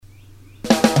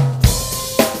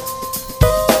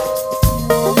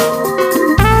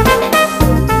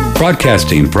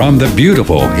Broadcasting from the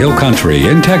beautiful Hill Country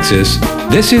in Texas,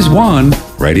 this is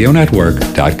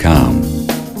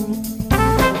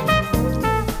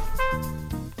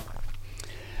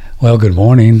OneRadioNetwork.com. Well, good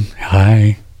morning.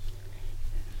 Hi.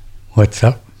 What's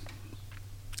up?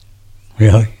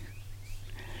 Really?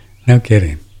 No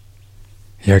kidding.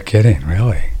 You're kidding,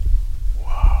 really?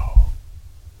 Wow.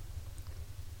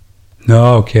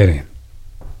 No kidding.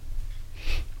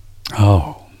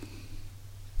 Oh.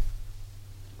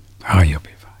 Oh, you'll be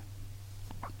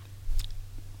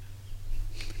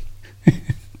fine.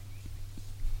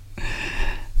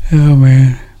 Oh,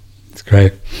 man. It's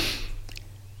great.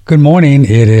 Good morning.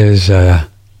 It is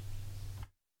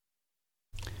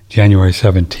January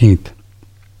 17th,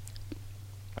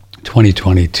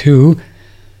 2022.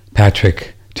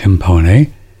 Patrick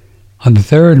Timpone. On the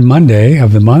third Monday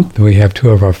of the month, we have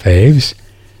two of our faves,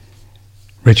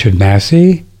 Richard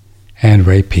Massey and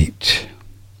Ray Peat.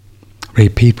 Ray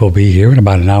Peat will be here in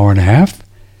about an hour and a half,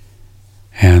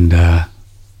 and we're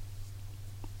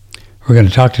going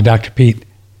to talk to Dr. Peat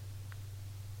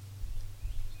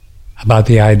about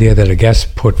the idea that a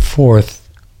guest put forth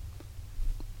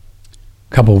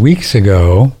a couple weeks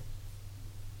ago.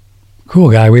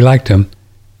 Cool guy, we liked him.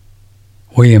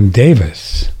 William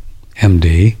Davis,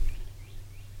 MD,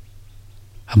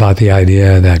 about the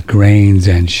idea that grains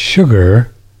and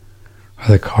sugar are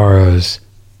the cause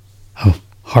of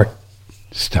heart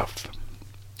stuff.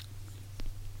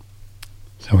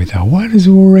 So we thought, what does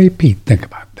Ray Peat think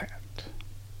about that?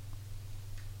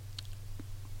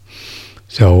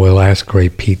 So we'll ask Ray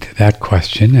Peat that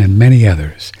question and many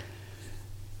others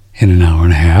in an hour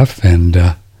and a half. And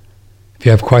if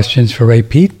you have questions for Ray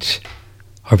Peat,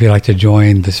 or if you'd like to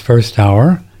join this first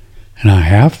hour and a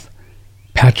half,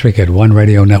 Patrick at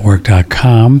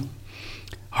OneRadioNetwork.com.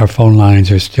 Our phone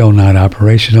lines are still not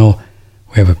operational.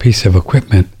 We have a piece of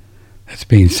equipment that's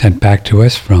being sent back to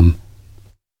us from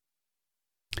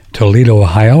Toledo,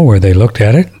 Ohio, where they looked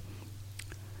at it,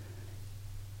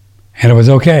 and it was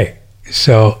okay.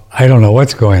 So I don't know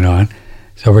what's going on.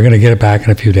 So we're going to get it back in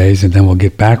a few days, and then we'll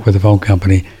get back with the phone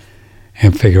company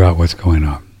and figure out what's going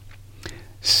on.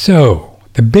 So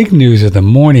the big news of the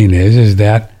morning is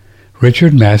that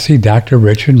Richard Massey, Dr.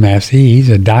 Richard Massey, he's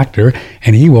a doctor,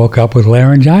 and he woke up with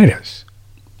laryngitis,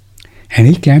 and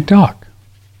he can't talk.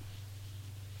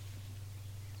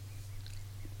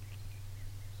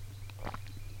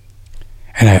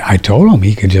 And I told him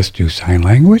he could just do sign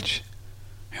language,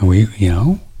 and we, but he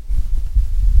didn't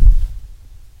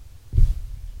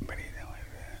like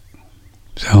that.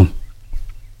 So,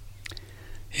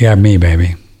 you got me,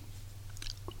 baby.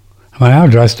 I went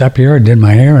out, dressed up here, did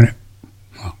my hair, and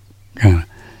kind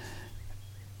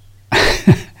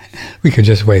of. We could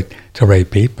just wait till Ray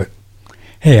Peat, but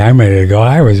hey, I'm ready to go.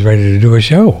 I was ready to do a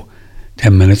show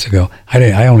 10 minutes ago.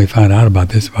 I only found out about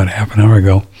this about half an hour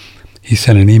ago. He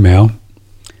sent an email.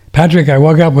 Patrick, I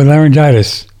woke up with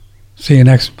laryngitis. See you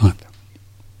next month.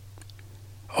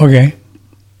 Okay.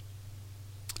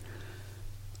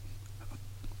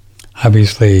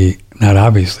 Obviously, not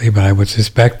obviously, but I would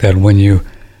suspect that when you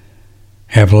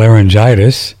have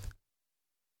laryngitis,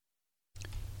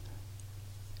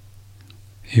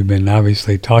 you've been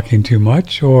obviously talking too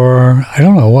much, or I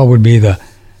don't know, what would be the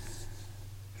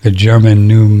German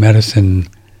new medicine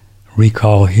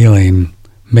recall healing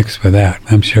mixed with that?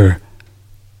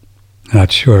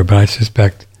 Not sure, but I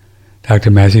suspect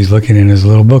Dr. Massey's looking in his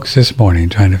little books this morning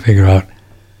trying to figure out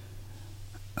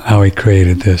how he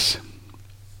created this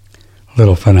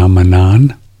little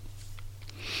phenomenon.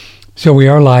 So we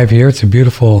are live here. It's a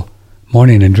beautiful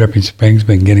morning in Dripping Springs.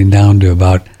 Been getting down to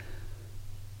about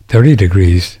 30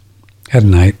 degrees at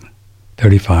night,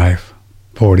 35,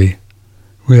 40.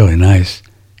 Really nice.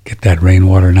 Get that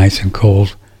rainwater nice and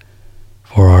cold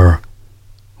for our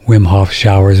Wim Hof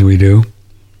showers we do.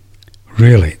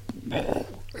 Really,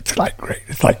 it's like great.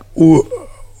 It's like, whoa.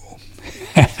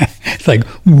 It's like,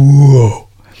 whoa.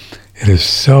 It is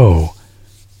so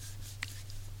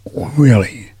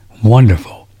really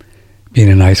wonderful being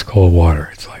in ice cold water.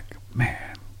 It's like,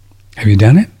 man. Have you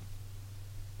done it?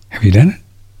 Have you done it?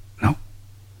 No?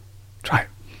 Try it.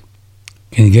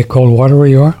 Can you get cold water where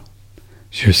you are?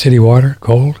 Is your city water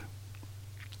cold?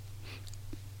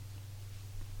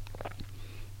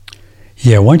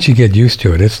 Yeah, once you get used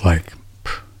to it, it's like,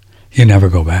 you never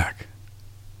go back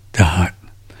to hot.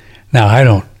 Now, I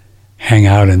don't hang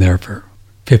out in there for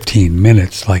 15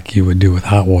 minutes like you would do with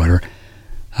hot water.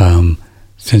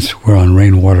 Since we're on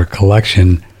rainwater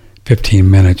collection,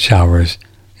 15-minute showers,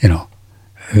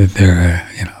 they're,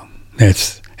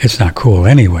 it's not cool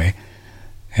anyway.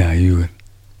 Yeah, it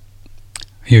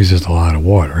uses a lot of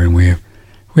water, and we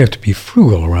we have to be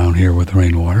frugal around here with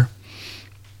rainwater.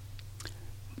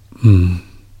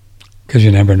 Because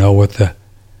you never know what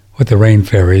the rain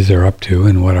fairies are up to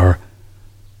and what our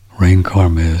rain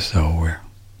karma is. So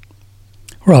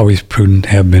we're always prudent,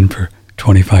 have been for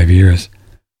 25 years.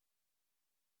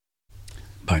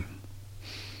 But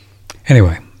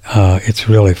anyway, it's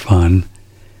really fun.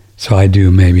 So I do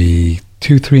maybe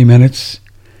 2-3 minutes,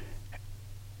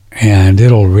 and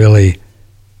it'll really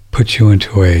put you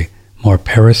into a more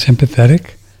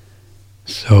parasympathetic.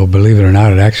 So believe it or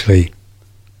not, it actually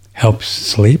helps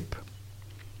sleep.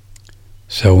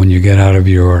 So when you get out of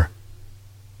your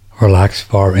relaxed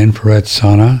far infrared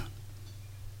sauna,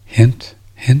 hint,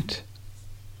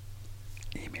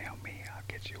 email me, I'll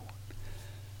get you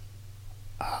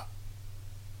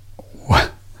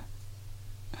one.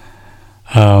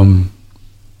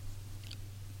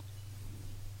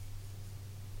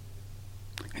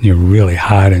 And you're really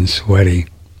hot and sweaty,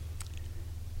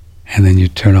 and then you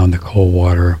turn on the cold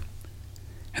water,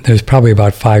 and there's probably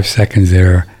about 5 seconds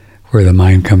there where the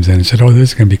mind comes in and says, oh, this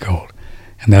is going to be cold.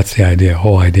 And that's the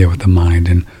whole idea with the mind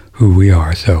and who we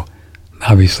are. So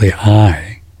obviously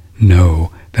I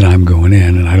know that I'm going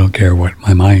in, and I don't care what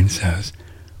my mind says.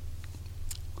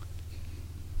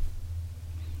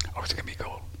 Oh, it's going to be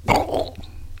cold.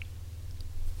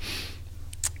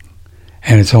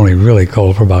 And it's only really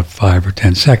cold for about 5 or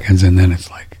 10 seconds, and then it's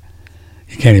like,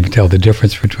 you can't even tell the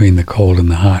difference between the cold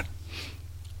and the hot.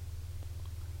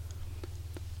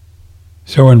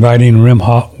 So we're inviting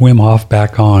Wim Hof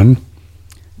back on,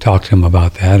 talk to him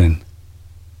about that. And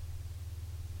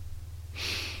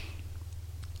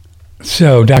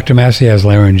so Dr. Massey has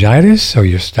laryngitis, so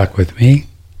you're stuck with me.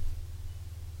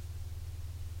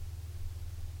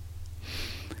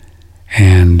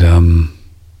 And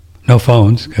no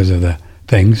phones because of the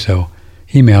thing, so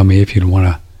email me if you'd want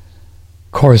to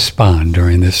correspond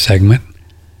during this segment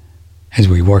as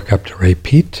we work up to Ray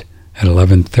Pete at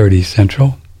 11:30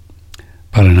 Central,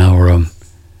 about an hour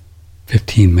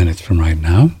 15 minutes from right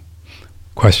now.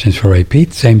 Questions for Ray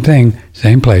Pete, same thing,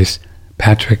 same place,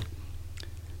 Patrick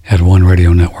at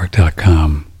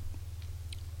oneradionetwork.com.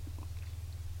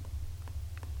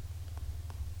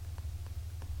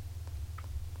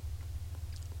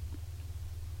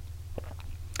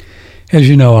 As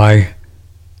you know, I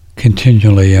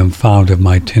continually am fond of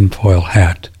my tinfoil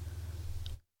hat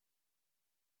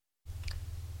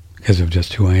because of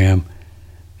just who I am,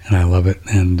 and I love it,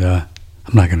 and I'm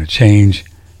not going to change.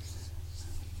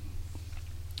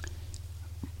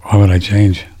 Why would I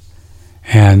change?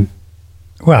 And,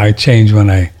 well, I change when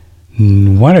I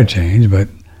want to change, but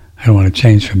I don't want to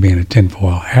change from being a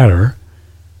tinfoil hatter,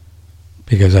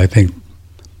 because I think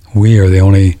we are the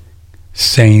only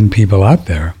sane people out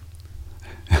there.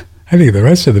 I think the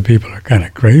rest of the people are kind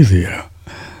of crazy, you know.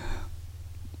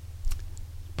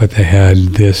 But they had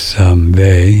this,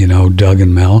 Doug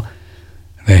and Mel,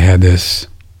 they had this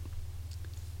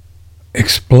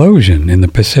explosion in the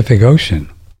Pacific Ocean.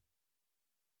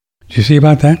 Did you see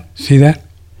about that? See that?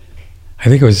 I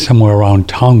think it was somewhere around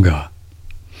Tonga.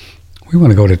 We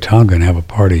want to go to Tonga and have a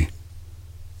party.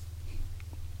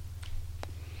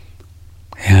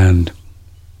 And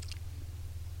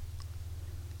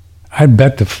I'd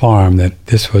bet the farm that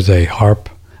this was a HAARP.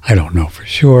 I don't know for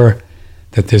sure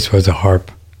that this was a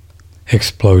HAARP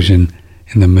explosion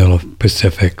in the middle of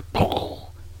Pacific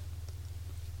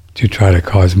to try to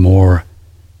cause more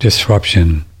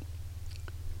disruption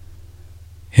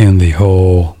in the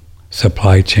whole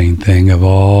supply chain thing of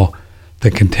all the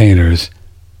containers,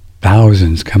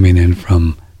 thousands coming in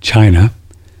from China,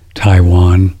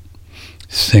 Taiwan,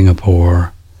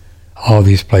 Singapore, all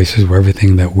these places where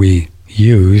everything that we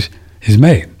use is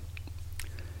made.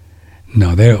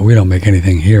 No, we don't make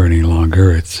anything here any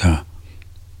longer. It's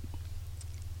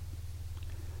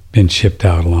been shipped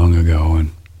out long ago,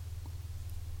 and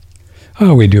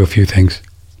we do a few things.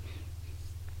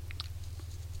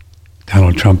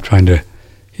 Donald Trump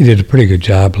he did a pretty good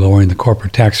job lowering the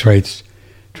corporate tax rates,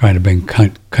 trying to bring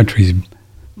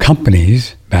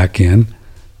companies back in.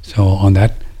 So on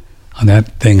that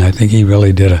thing, I think he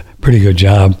really did a pretty good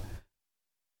job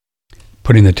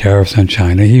putting the tariffs on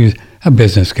China. He was a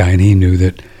business guy, and he knew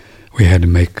that we had to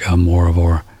make more of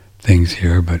our things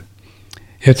here, but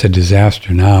it's a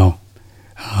disaster now.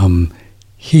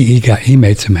 He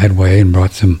made some headway and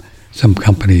brought some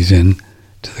companies in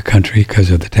to the country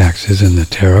because of the taxes and the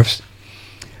tariffs,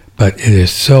 but it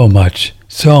is so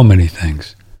many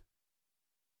things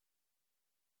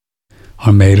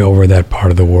are made over that part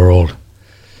of the world.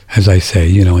 As I say,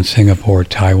 in Singapore,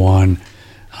 Taiwan,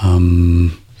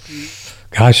 our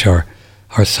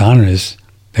saunas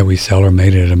that we sell are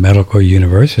made at a medical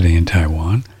university in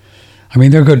Taiwan. I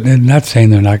mean, they're good. I'm not saying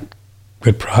they're not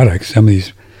good products. Some of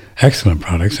these excellent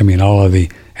products. I mean, all of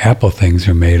the Apple things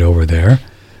are made over there.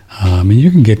 And you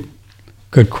can get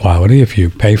good quality if you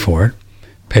pay for it,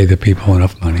 pay the people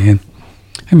enough money. And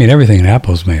I mean, everything in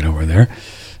Apple's made over there.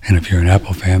 And if you're an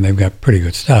Apple fan, they've got pretty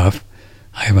good stuff.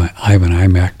 I have an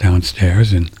iMac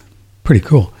downstairs and pretty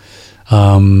cool.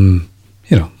 You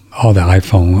know, all the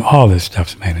iPhone, all this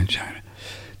stuff's made in China.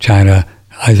 China,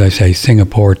 as I say,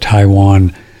 Singapore,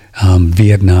 Taiwan,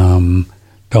 Vietnam,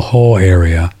 the whole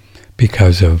area,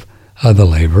 because of the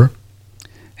labor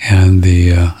and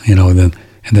the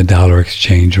and the dollar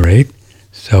exchange rate.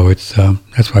 So it's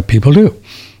that's what people do,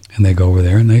 and they go over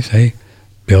there and they say,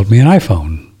 "Build me an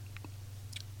iPhone."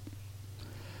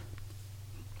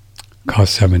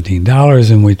 Costs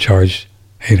 $17, and we charge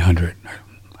 $800. I don't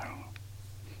know.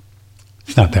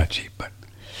 It's not that cheap, but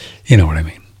you know what I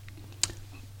mean.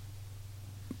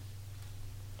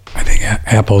 I think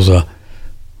Apple's a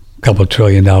couple $1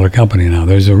 trillion company now.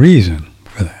 There's a reason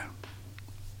for that.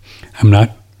 I'm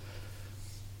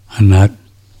not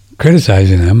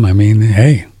criticizing them. I mean,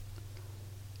 hey,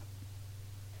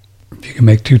 if you can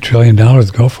make $2 trillion,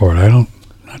 go for it.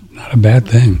 Not a bad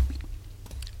thing.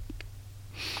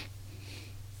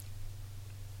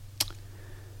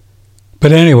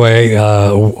 But anyway,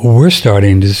 we're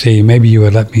starting to see, maybe you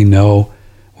would let me know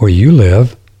where you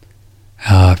live.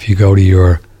 If you go to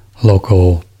your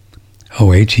local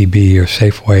HEB or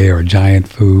Safeway or Giant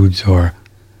Foods, or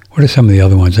what are some of the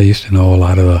other ones? I used to know a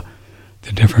lot of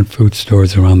the different food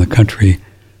stores around the country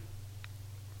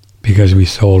because we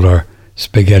sold our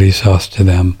spaghetti sauce to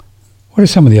them. What are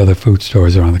some of the other food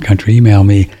stores around the country? Email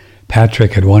me,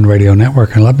 Patrick at One Radio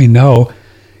Network, and let me know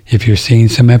if you're seeing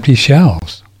some empty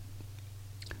shelves.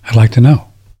 I'd like to know.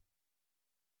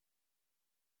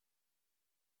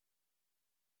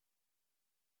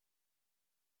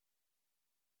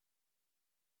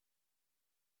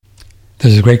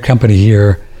 There's a great company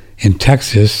here in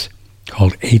Texas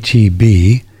called HEB,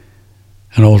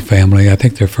 an old family. I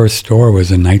think their first store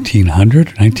was in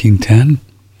 1910.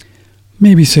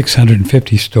 Maybe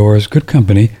 650 stores. Good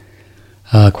company.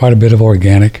 Quite a bit of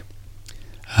organic.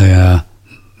 Not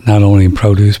only in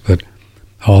produce, but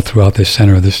all throughout the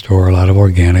center of the store, a lot of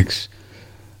organics.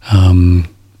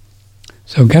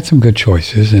 So got some good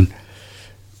choices, and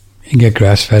you can get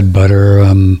grass-fed butter,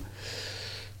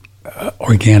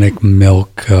 organic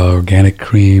milk, organic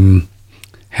cream,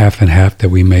 half and half that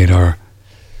we made our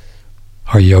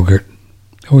yogurt.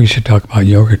 Oh, we should talk about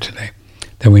yogurt today.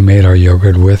 That we made our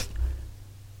yogurt with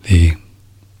the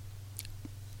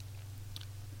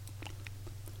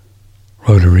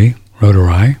Rotary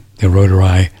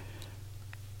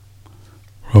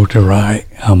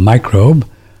microbe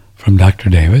from Dr.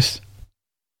 Davis.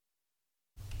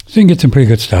 So you can get some pretty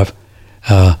good stuff.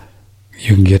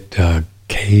 You can get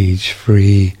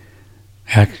cage-free,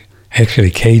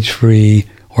 cage-free,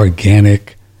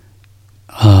 organic,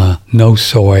 no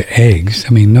soy eggs.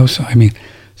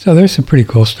 So there's some pretty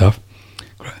cool stuff.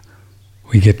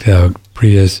 We get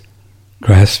Priya's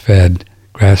grass-fed,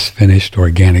 grass-finished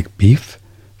organic beef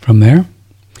from there.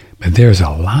 But there's a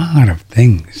lot of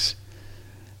things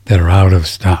that are out of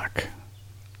stock.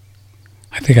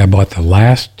 I think I bought the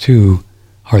last 2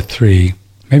 or 3,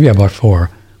 maybe I bought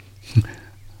 4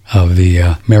 of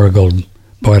the Marigold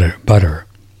butter.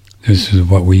 This is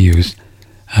what we use,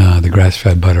 the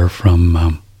grass-fed butter from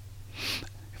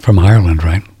Ireland,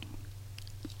 right?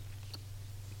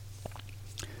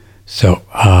 So,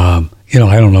 I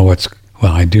don't know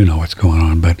I do know what's going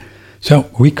on, but so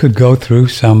we could go through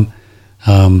some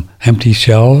empty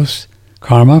shelves,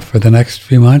 Karma, for the next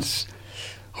few months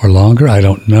or longer. I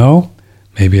don't know.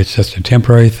 Maybe it's just a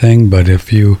temporary thing, but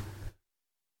if you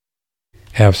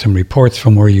have some reports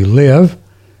from where you live,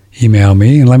 email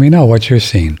me and let me know what you're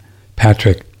seeing.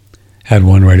 Patrick at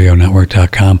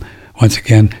OneRadioNetwork.com. Once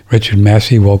again, Richard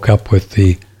Massey woke up with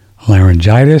the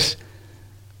laryngitis,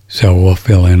 so we'll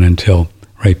fill in until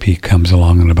Ray Peak comes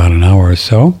along in about an hour or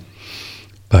so.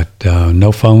 But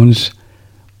no phones.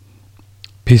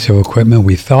 Piece of equipment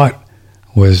we thought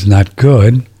was not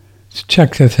good. So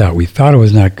check this out. We thought it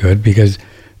was not good because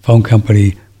phone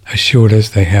company assured us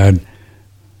they had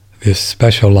this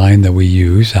special line that we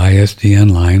use,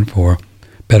 ISDN line, for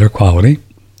better quality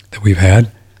that we've had.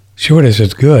 Assured us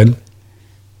it's good.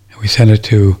 And we sent it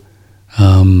to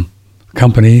a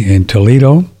company in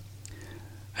Toledo.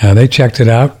 They checked it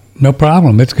out. No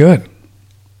problem. It's good.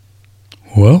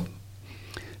 Well,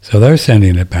 so they're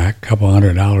sending it back a couple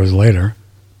 $100 later.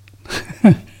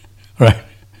 Right.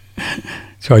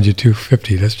 Charge you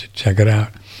 $250 just to check it out.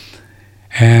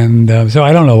 And so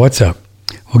I don't know what's up.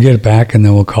 We'll get it back, and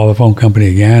then we'll call the phone company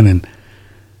again and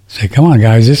say, come on,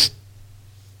 guys, this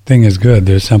thing is good.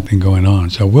 There's something going on.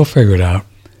 So we'll figure it out.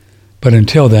 But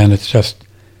until then, it's just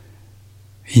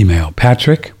email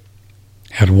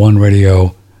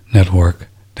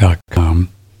patrick@oneradionetwork.com.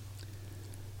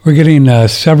 We're getting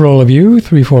several of you,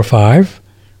 3, 4, 5,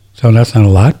 so that's not a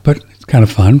lot, but it's kind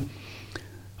of fun,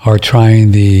 are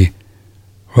trying the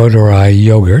Rotori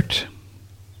yogurt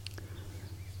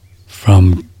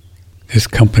from this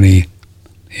company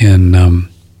in,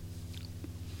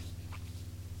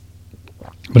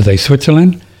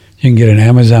 Switzerland. You can get it on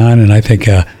Amazon, and I think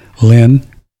Lynn,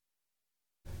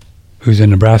 who's in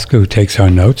Nebraska, who takes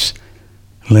our notes,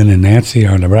 Lynn and Nancy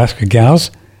are Nebraska gals.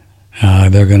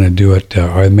 They're going to do it,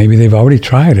 or maybe they've already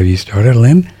tried. Have you started,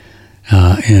 Lynn?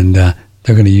 And they're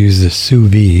going to use the sous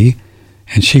vide,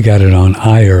 and she got it on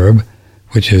iHerb,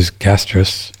 which is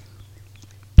gastrus.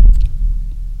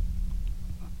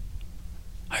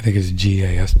 I think it's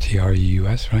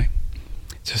gastrus, right?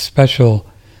 It's a special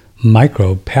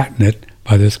microbe patented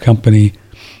by this company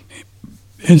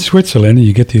in Switzerland, and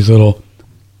you get these little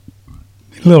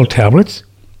tablets.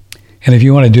 And if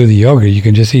you want to do the yogurt, you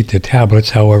can just eat the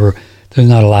tablets. However, there's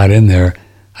not a lot in there.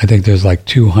 I think there's like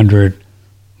 200,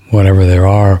 whatever there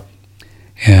are.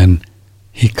 And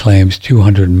he claims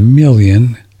 200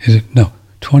 million. Is it? No,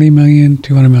 20 million,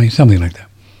 200 million, something like that.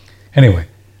 Anyway,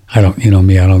 I don't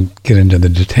get into the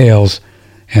details.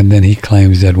 And then he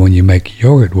claims that when you make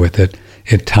yogurt with it,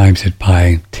 it times it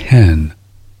by 10,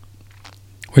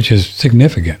 which is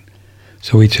significant.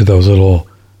 So each of those little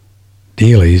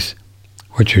dealies,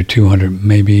 which are 200,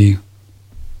 maybe,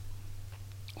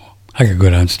 I could go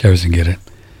downstairs and get it,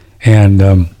 and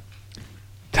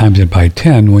times it by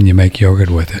 10 when you make yogurt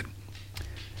with it.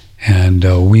 And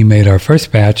we made our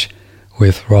first batch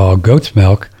with raw goat's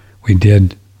milk. We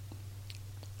did,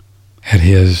 at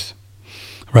his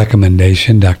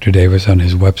recommendation, Dr. Davis on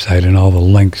his website, and all the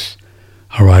links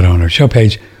are right on our show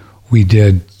page, we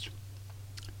did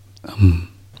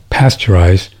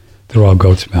pasteurize the raw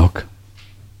goat's milk.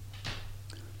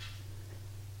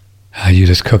 You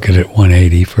just cook it at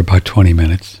 180 for about 20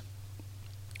 minutes.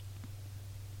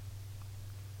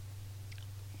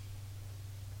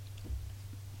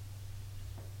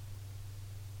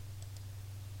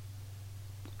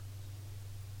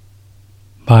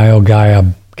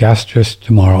 BioGaia Gastrus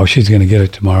tomorrow. Oh, she's going to get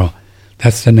it tomorrow.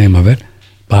 That's the name of it.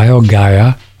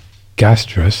 BioGaia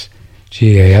Gastrus,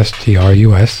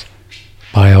 Gastrus,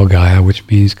 BioGaia, which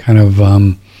means kind of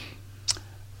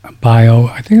bio.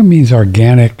 I think it means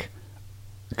organic.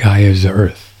 Gaia is the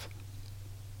earth,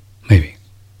 maybe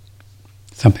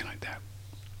something like that.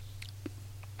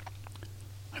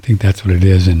 I think that's what it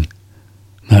is, and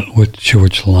not sure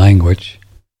which language.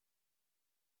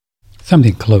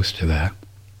 Something close to that.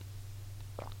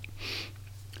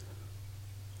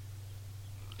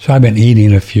 So I've been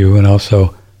eating a few, and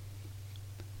also,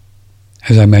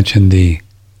 as I mentioned, the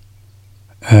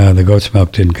goat's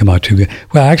milk didn't come out too good.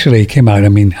 Well, actually, it came out. I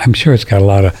mean, I'm sure it's got a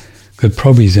lot of good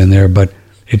probies in there, but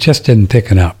it just didn't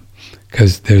thicken up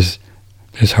because there's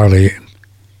hardly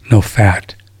no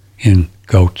fat in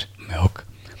goat milk.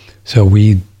 So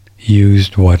we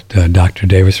used what Dr.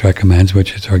 Davis recommends,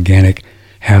 which is organic,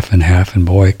 half and half, and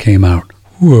boy, it came out.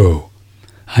 Whoa.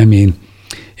 I mean,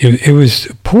 it was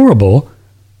pourable.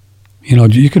 You know,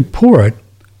 you could pour it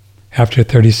after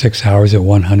 36 hours at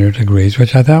 100 degrees,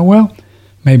 which I thought, well,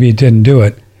 maybe it didn't do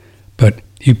it. But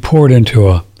you pour it into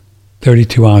a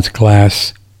 32-ounce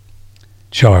glass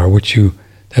jar,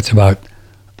 that's about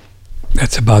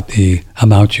the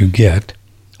amount you get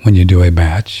when you do a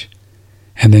batch.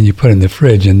 And then you put it in the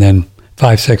fridge, and then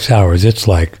 5-6 hours, it's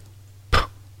like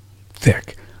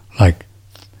thick, like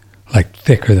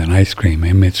thicker than ice cream.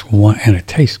 I mean, and it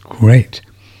tastes great.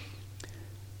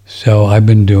 So I've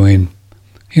been doing,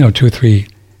 2 or 3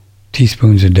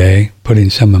 teaspoons a day, putting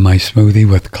some in my smoothie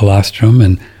with colostrum,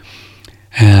 and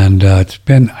it's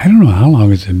been, I don't know how long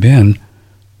has it been.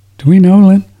 Do we know,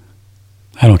 Lynn?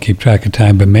 I don't keep track of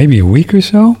time, but maybe a week or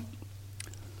so,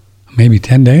 maybe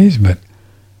 10 days, but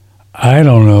I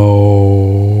don't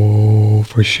know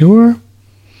for sure.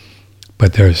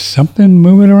 But there's something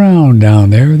moving around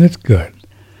down there that's good.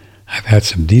 I've had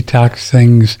some detox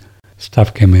things,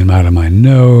 stuff coming out of my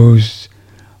nose,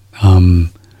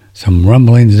 some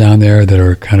rumblings down there that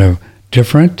are kind of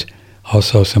different.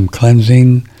 Also some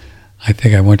cleansing. I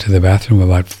think I went to the bathroom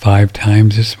about 5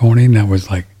 times this morning. That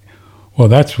was like, well,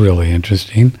 that's really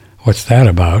interesting. What's that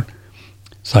about?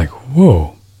 It's like,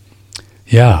 whoa.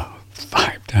 Yeah,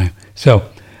 5 times. So,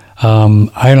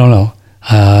 I don't know.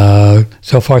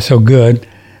 So far, so good.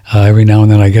 Every now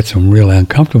and then I get some really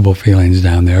uncomfortable feelings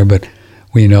down there, but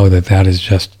we know that is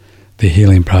just the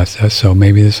healing process. So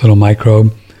maybe this little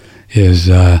microbe is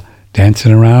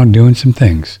dancing around doing some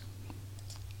things.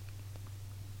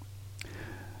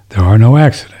 There are no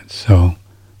accidents, so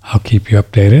I'll keep you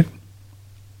updated.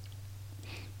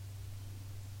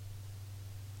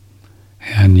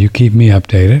 And you keep me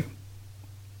updated.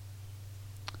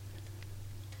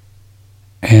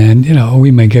 And,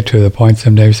 we may get to the point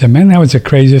someday we say, man, that was the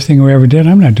craziest thing we ever did.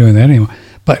 I'm not doing that anymore.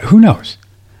 But who knows?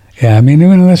 Yeah, even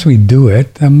unless we do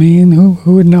it, who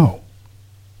would know?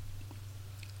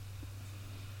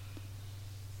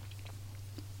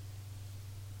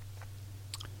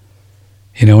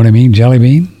 You know what I mean, Jelly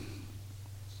Bean?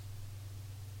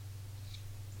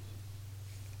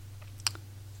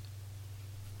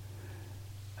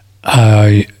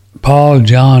 Paul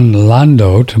John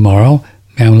Lando tomorrow.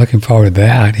 Man, I'm looking forward to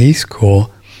that. He's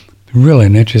cool. Really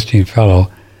an interesting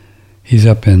fellow. He's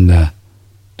up in the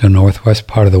northwest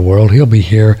part of the world. He'll be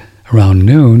here around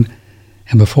noon.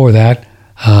 And before that,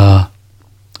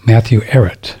 Matthew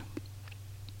Ehret.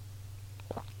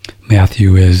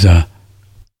 Matthew is a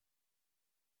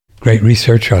great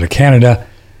researcher out of Canada,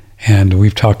 and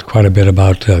we've talked quite a bit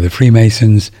about the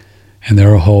Freemasons and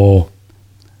their whole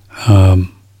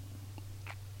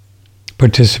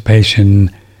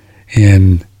participation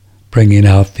in bringing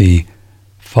out the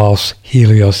false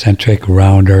heliocentric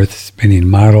round Earth spinning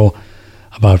model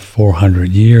about 400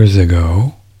 years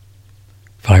ago.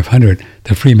 500.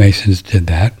 The Freemasons did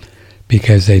that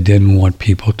because they didn't want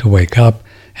people to wake up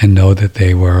and know that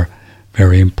they were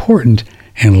very important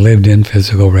and lived in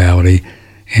physical reality.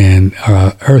 And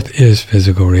Earth is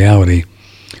physical reality.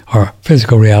 Or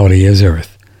physical reality is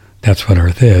Earth. That's what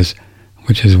Earth is,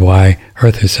 which is why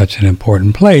Earth is such an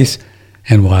important place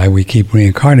and why we keep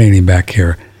reincarnating back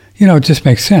here. It just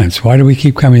makes sense. Why do we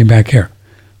keep coming back here?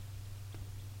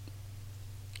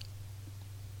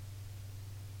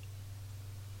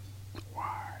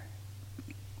 Why?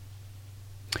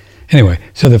 Anyway,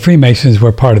 so the Freemasons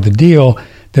were part of the deal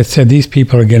that said these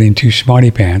people are getting too smarty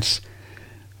pants.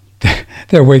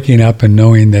 They're waking up and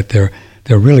knowing that they're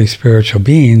really spiritual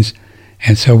beings,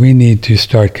 and so we need to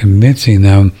start convincing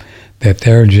them that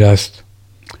they're just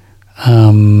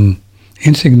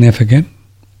insignificant.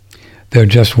 They're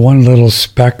just one little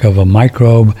speck of a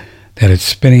microbe that is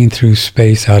spinning through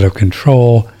space out of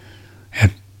control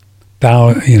at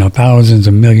thousands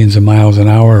of millions of miles an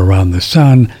hour around the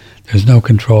sun. There's no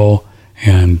control,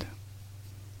 and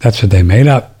that's what they made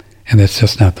up, and that's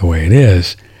just not the way it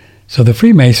is. So the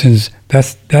Freemasons,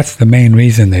 that's the main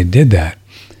reason they did that,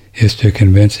 is to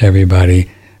convince everybody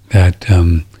that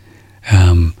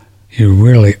you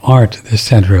really aren't the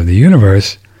center of the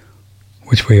universe,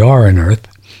 which we are in Earth,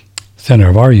 center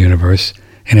of our universe,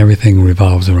 and everything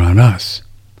revolves around us.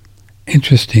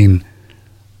 Interesting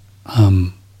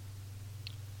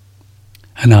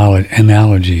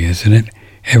analogy, isn't it?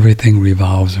 Everything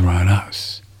revolves around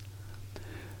us.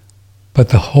 But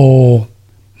the whole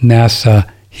NASA,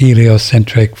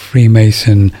 heliocentric,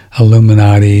 Freemason,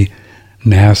 Illuminati,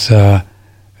 NASA,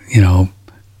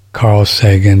 Carl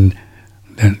Sagan,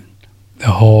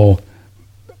 all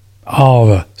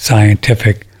the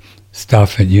scientific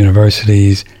stuff at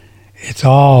universities, it's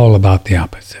all about the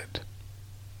opposite.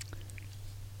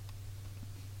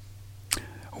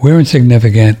 We're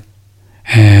insignificant,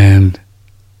 and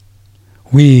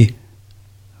we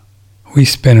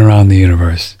spin around the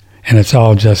universe, and it's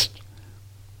all just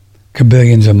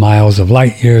kabillions of miles of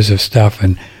light years of stuff,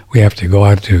 and we have to go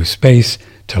out to space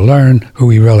to learn who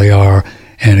we really are,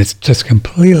 and it's just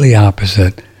completely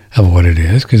opposite of what it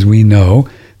is, because we know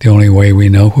the only way we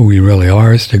know who we really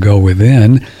are is to go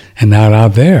within and not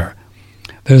out there.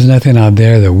 There's nothing out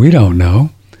there that we don't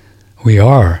know. We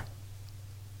are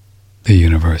the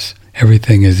universe.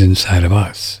 Everything is inside of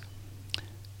us.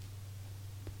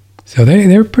 So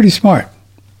they're pretty smart.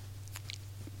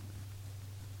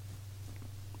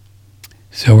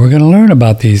 So we're going to learn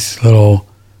about these little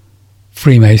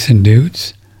Freemason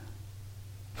dudes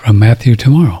from Matthew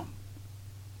tomorrow.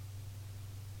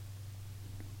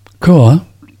 Cool, huh?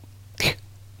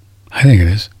 I think it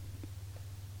is.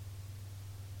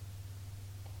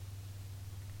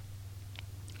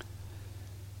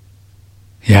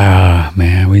 Yeah,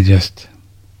 man, we just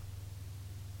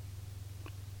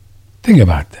think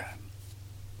about that.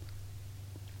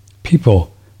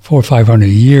 People 400 or 500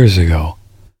 years ago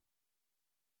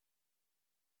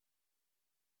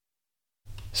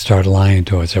started lying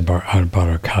to us about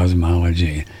our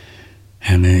cosmology,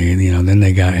 and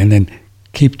then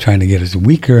keep trying to get us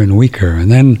weaker and weaker, and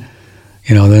then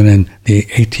in the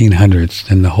 1800s,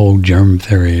 then the whole germ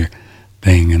theory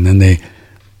thing, and then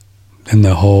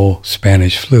the whole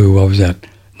Spanish flu. What was that?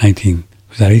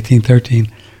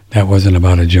 1813? That wasn't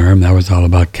about a germ. That was all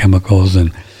about chemicals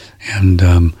and and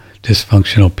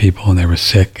dysfunctional people, and they were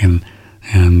sick, and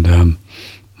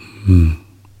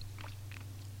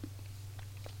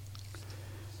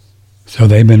so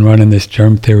they've been running this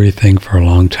germ theory thing for a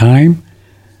long time,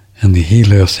 and the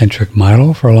heliocentric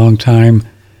model for a long time,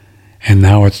 and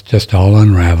now it's just all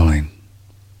unraveling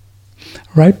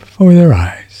right before their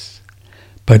eyes.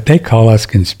 But they call us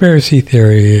conspiracy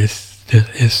theorists,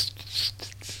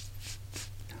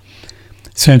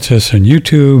 censor us on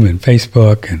YouTube and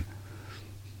Facebook and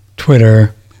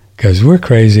Twitter because we're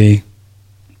crazy.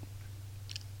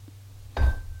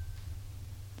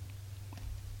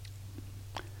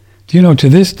 Do you know, to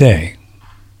this day,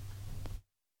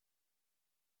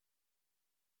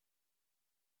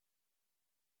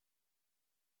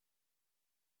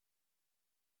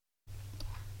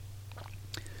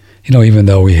 you know, even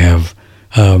though we have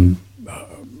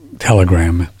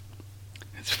Telegram,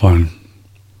 it's fun.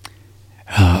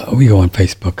 We go on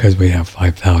Facebook because we have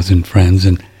 5,000 friends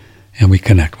and we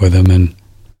connect with them, and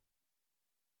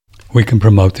we can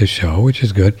promote the show, which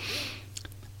is good.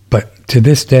 But to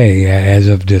this day, as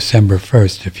of December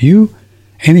 1st, if you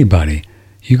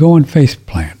go on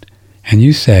Faceplant and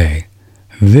you say,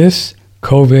 this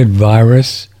COVID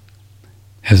virus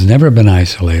has never been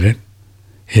isolated,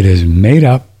 it is made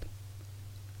up,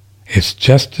 it's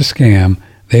just a scam,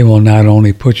 they will not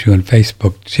only put you in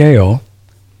Facebook jail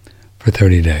for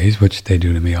 30 days, which they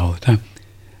do to me all the time,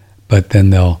 but then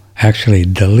they'll actually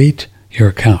delete your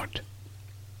account.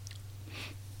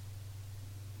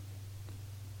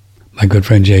 My good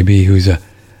friend JB, who's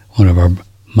one of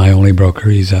my only broker,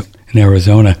 he's up in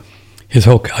Arizona, his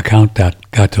whole account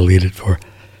got deleted for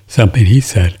something he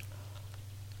said.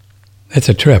 That's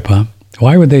a trip, huh?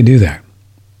 Why would they do that?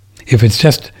 If it's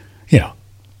just,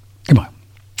 come on.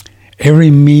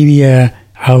 Every media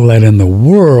outlet in the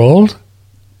world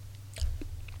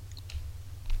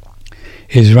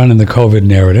is running the COVID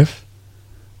narrative,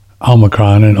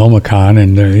 Omicron and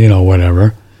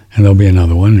whatever, and there'll be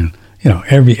another one. And,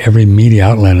 every media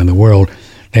outlet in the world,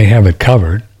 they have it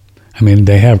covered. I mean,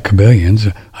 they have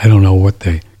kabillions. I don't know what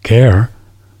they care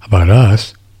about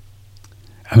us.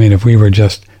 I mean, if we were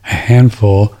just a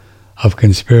handful of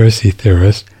conspiracy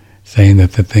theorists saying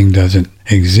that the thing doesn't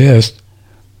exist,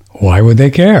 why would they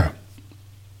care?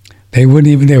 They would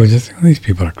just, these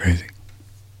people are crazy.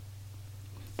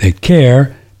 They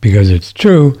care because it's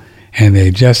true, and they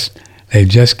just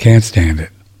can't stand it.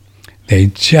 They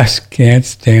just can't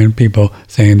stand people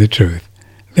saying the truth.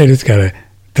 They just got to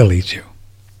delete you.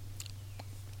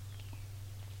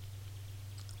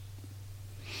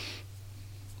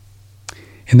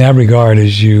 In that regard,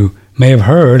 as you may have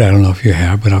heard, I don't know if you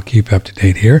have, but I'll keep you up to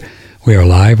date here. We are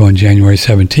live on January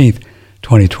 17th,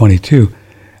 2022.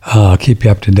 I'll keep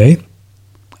you up to date.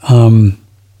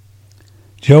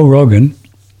 Joe Rogan,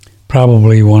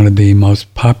 probably one of the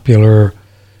most popular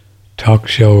talk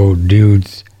show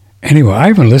dudes anyway. I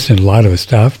haven't listened to a lot of his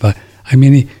stuff, but I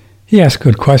mean, he asks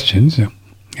good questions.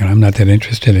 I'm not that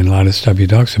interested in a lot of stuff he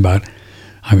talks about.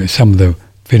 I mean, some of the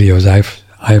videos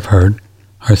I've heard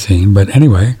or seen, but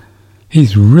anyway,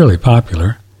 he's really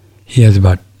popular. He has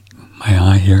about, my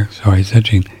eye here, sorry, it's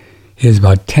itching. He has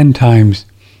about 10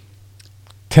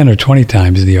 or 20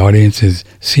 times the audience is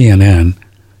CNN.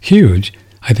 Huge.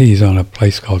 I think he's on a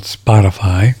place called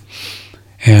Spotify.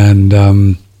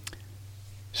 And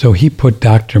so he put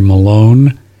Dr.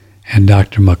 Malone and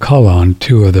Dr. McCullough on,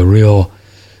 two of the real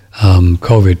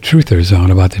COVID truthers,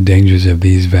 on about the dangers of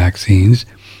these vaccines.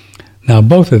 Now,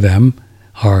 both of them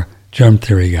are germ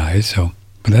theory guys,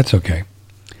 but that's okay.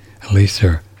 At least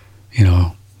they're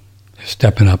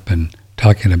stepping up and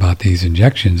talking about these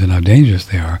injections and how dangerous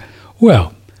they are.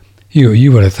 Well,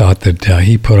 you would have thought that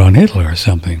he put on Hitler or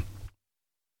something.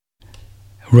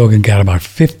 Rogan got about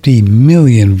 50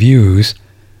 million views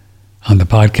on the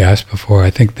podcast before I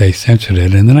think they censored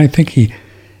it. And then I think he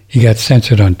got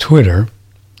censored on Twitter.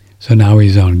 So now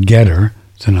he's on Getter.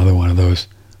 It's another one of those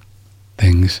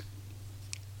things.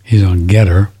 He's on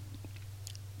Getter,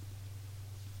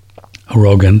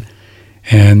 Rogan.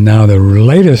 And now the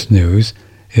latest news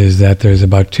is that there's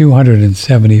about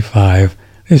 275.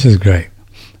 This is great.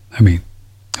 I mean,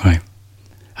 right.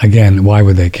 Again, why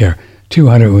would they care?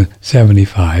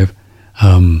 275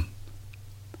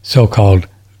 so-called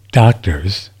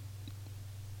doctors,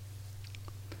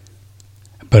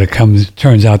 but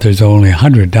turns out there's only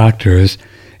 100 doctors,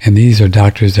 and these are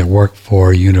doctors that work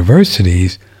for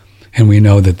universities, and we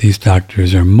know that these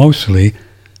doctors are mostly,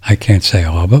 I can't say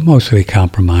all, but mostly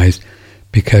compromised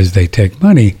because they take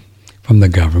money from the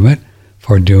government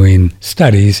for doing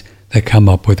studies that come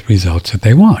up with results that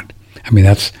they want. I mean,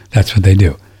 that's what they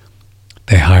do.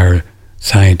 They hire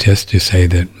scientists to say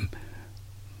that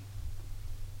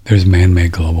there's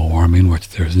man-made global warming, which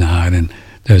there's not, and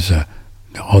there's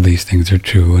all these things are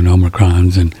true, and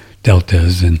Omicrons and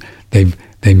Deltas, and they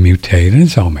mutate, and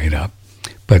it's all made up.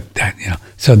 But that,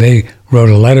 so they wrote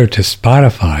a letter to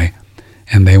Spotify,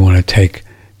 and they want to take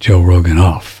Joe Rogan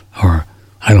off, or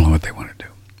I don't know what they want to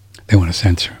do. They want to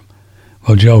censor him.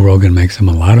 Well, Joe Rogan makes them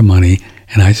a lot of money,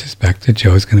 and I suspect that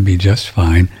Joe's going to be just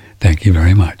fine. Thank you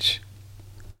very much.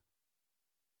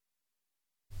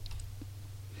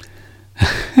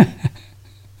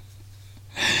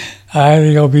 I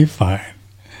think he'll be fine.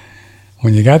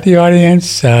 When you got the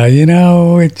audience,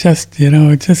 it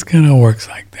just kind of works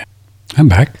like that. I'm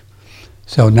back.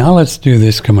 So now let's do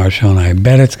this commercial, and I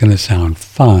bet it's going to sound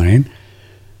fine,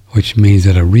 which means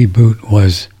that a reboot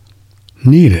was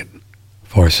needed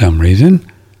for some reason.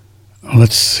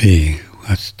 Let's see.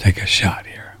 Let's take a shot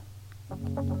here.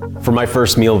 For my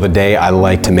first meal of the day, I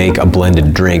like to make a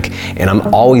blended drink, and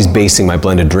I'm always basing my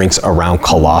blended drinks around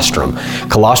colostrum.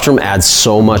 Colostrum adds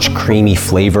so much creamy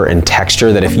flavor and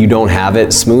texture that if you don't have it,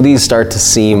 smoothies start to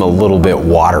seem a little bit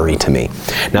watery to me.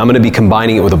 Now I'm going to be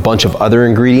combining it with a bunch of other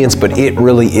ingredients, but it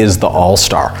really is the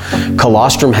all-star.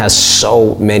 Colostrum has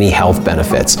so many health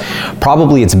benefits.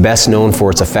 Probably it's best known for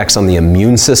its effects on the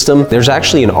immune system. There's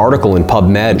actually an article in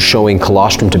PubMed showing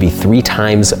colostrum to be 3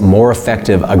 times more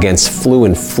effective against flu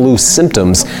and flu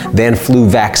symptoms than flu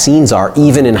vaccines are,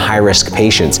 even in high-risk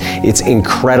patients. It's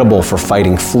incredible for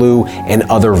fighting flu and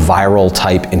other viral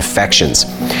type infections.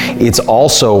 It's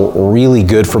also really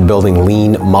good for building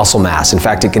lean muscle mass. In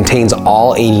fact, it contains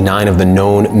all 89 of the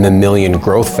known mammalian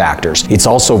growth factors. It's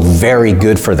also very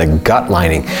good for the gut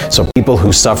lining. So people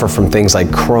who suffer from things like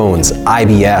Crohn's,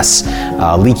 IBS,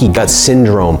 leaky gut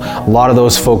syndrome, a lot of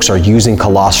those folks are using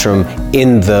colostrum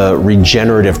in the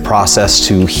regenerative process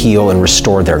to heal and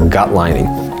restore their gut lining.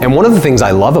 And one of the things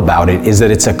I love about it is that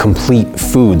it's a complete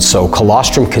food. So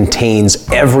colostrum contains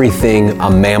everything a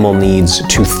mammal needs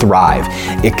to thrive.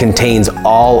 It contains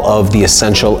all of the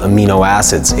essential amino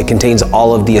acids. It contains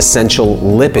all of the essential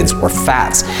lipids or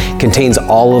fats. It contains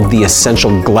all of the essential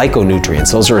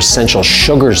glyconutrients. Those are essential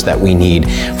sugars that we need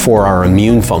for our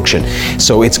immune function.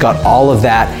 So it's got all of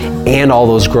that and all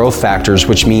those growth factors,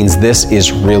 which means this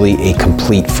is really a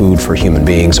complete food for human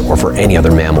beings or for any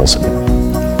other mammals.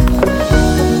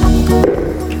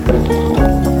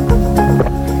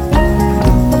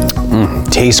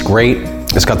 Tastes great.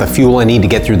 It's got the fuel I need to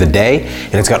get through the day,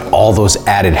 and it's got all those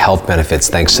added health benefits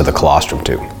thanks to the colostrum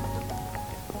too.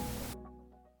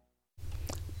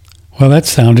 Well, that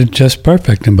sounded just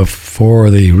perfect, and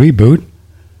before the reboot,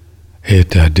 it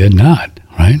did not,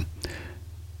 right?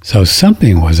 So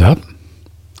something was up,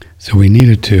 so we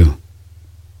needed to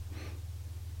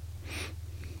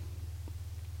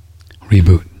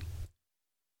reboot.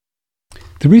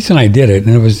 The reason I did it,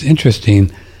 and it was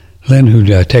interesting, Lynn, who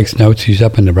takes notes, he's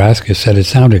up in Nebraska, said it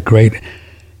sounded great.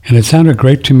 And it sounded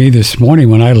great to me this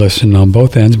morning when I listened on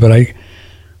both ends, but I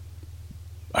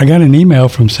got an email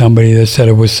from somebody that said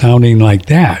it was sounding like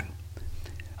that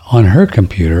on her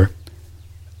computer,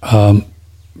 no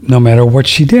matter what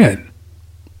she did,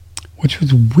 which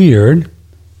was weird.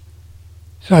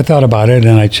 So I thought about it,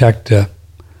 and I checked the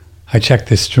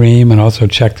stream and also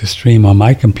checked the stream on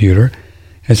my computer.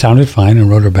 It sounded fine,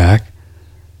 and wrote her back.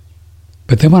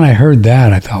 But then when I heard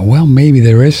that, I thought, well, maybe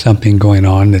there is something going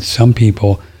on that some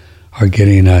people are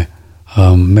getting a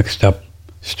mixed up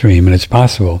stream, and it's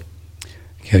possible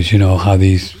because you know how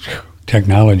these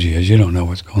technology is. You don't know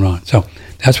what's going on. So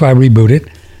that's why I rebooted,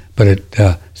 but it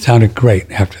sounded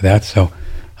great after that. So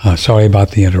sorry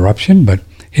about the interruption, but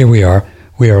here we are.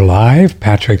 We are live.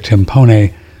 Patrick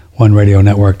Timpone,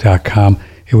 OneRadioNetwork.com.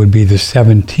 It would be the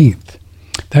 17th.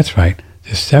 That's right,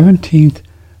 the 17th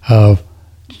of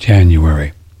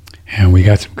January. And we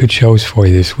got some good shows for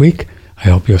you this week. I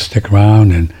hope you'll stick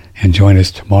around and join us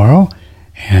tomorrow.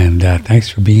 And thanks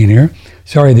for being here.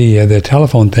 Sorry, the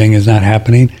telephone thing is not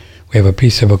happening. We have a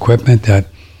piece of equipment that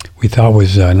we thought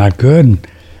was not good.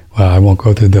 Well, I won't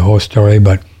go through the whole story,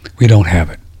 but we don't have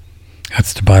it.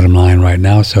 That's the bottom line right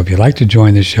now. So if you'd like to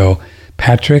join the show,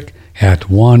 Patrick at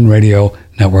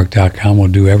OneRadioNetwork.com.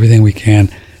 We'll do everything we can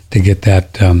to get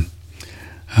that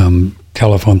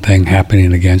telephone thing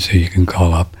happening again so you can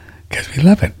call up, because we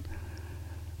love it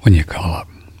when you call up.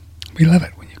 We love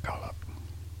it when you call up.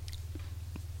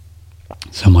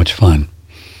 So much fun.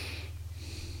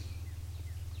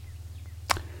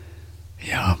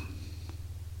 Yeah.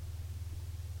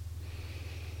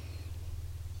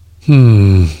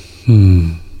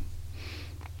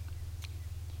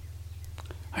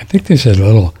 I think there's a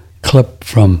little clip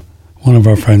from one of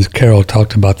our friends, Carol,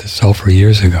 talked about the sulfur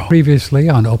years ago. Previously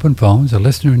on Open Phones, a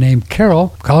listener named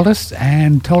Carol called us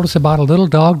and told us about a little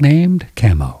dog named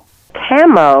Camo.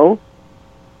 Camo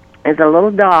is a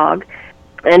little dog,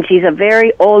 and she's a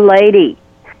very old lady.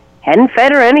 Hadn't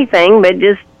fed her anything but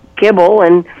just kibble,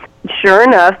 and sure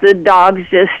enough, the dog's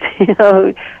just,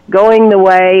 going the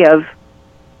way of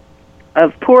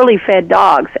poorly fed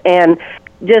dogs and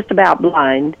just about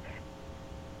blind.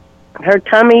 Her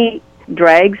tummy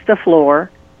drags the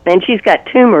floor, and she's got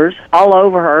tumors all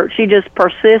over her. She just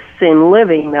persists in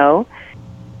living, though.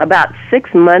 About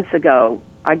 6 months ago,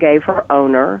 I gave her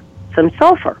owner some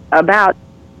sulfur. About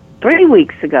 3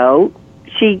 weeks ago,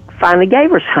 she finally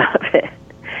gave her some of it.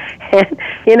 And,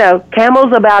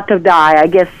 Camo's about to die. I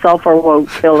guess sulfur won't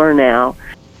kill her now.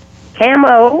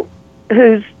 Camo,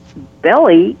 whose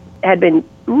belly had been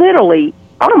literally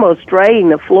almost draining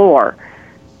the floor,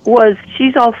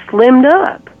 she's all slimmed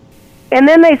up. And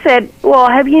then they said, well,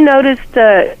 have you noticed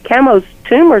Camo's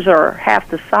tumors are half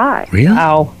the size? Really?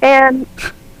 Ow. And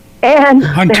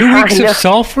on 2 weeks of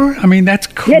sulfur? I mean, that's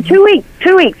cool. Yeah, 2 weeks.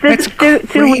 2 weeks. That's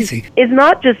crazy. It's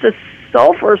not just a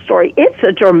sulfur story. It's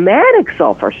a dramatic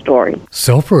sulfur story.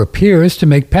 Sulfur appears to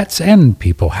make pets and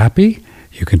people happy.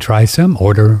 You can try some.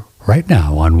 Order right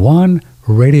now on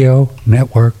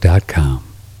OneRadioNetwork.com.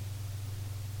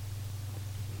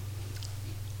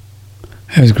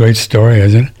 That was a great story,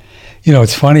 isn't it?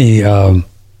 It's funny.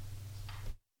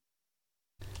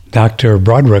 Dr.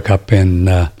 Broderick up in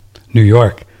New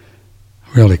York,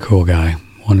 really cool guy,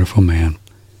 wonderful man.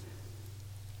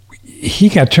 He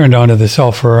got turned on to the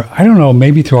sulfur, I don't know,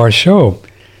 maybe through our show.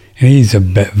 And he's a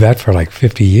vet for like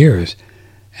 50 years.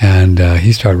 And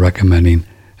he started recommending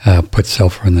put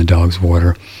sulfur in the dog's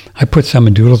water. I put some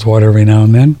in Doodle's water every now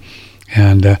and then.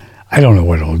 And I don't know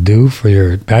what it'll do for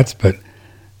your pets, but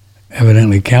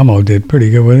evidently Camo did pretty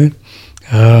good with it.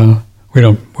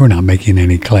 We're not making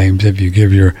any claims. If you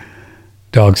give your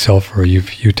dog sulfur,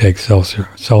 if you take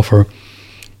sulfur,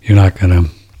 you're not going to,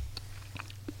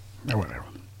 whatever.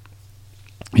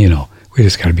 We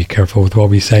just got to be careful with what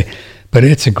we say. But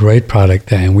it's a great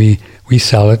product, and we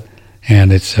sell it,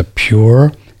 and it's a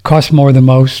pure, costs more than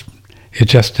most. It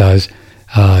just does.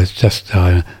 It's just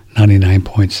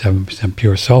 99.7%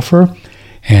 pure sulfur,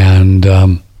 and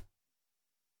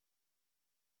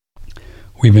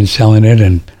we've been selling it,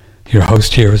 and your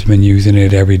host here has been using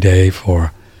it every day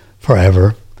for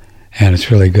forever, and it's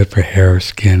really good for hair,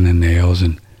 skin, and nails,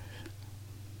 and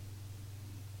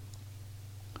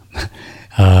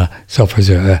sulfur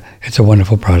it's a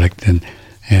wonderful product,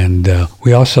 and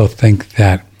we also think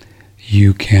that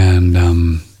you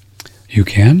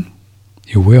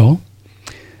will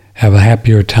have a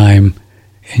happier time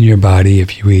in your body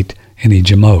if you eat any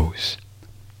GMOs.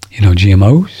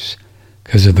 GMOs,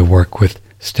 because of the work with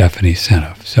Stephanie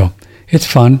Seneff. So it's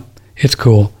fun, it's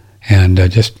cool, and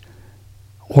just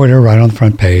order right on the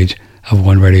front page of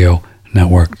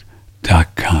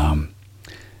OneRadioNetwork.com.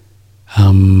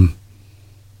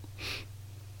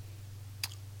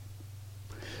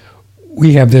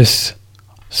 We have this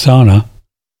sauna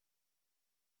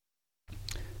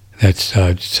that's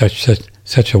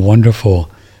such a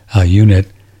wonderful unit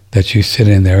that you sit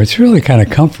in there. It's really kind of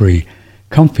comfy.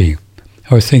 I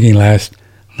was thinking last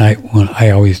night when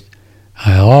I always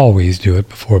do it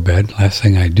before bed. Last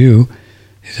thing I do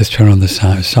is just turn on the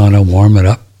sauna, warm it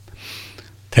up.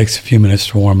 Takes a few minutes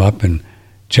to warm up and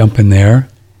jump in there,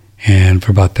 and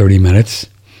for about 30 minutes,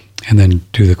 and then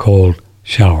do the cold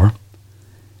shower.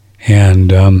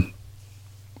 And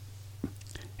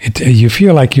you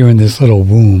feel like you're in this little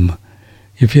womb.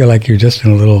 You feel like you're just in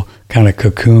a little kind of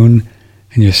cocoon,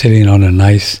 and you're sitting on a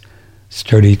nice,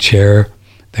 sturdy chair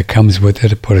that comes with it.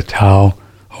 To put a towel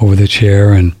over the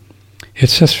chair, and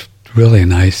it's just really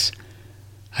nice.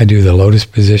 I do the lotus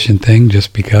position thing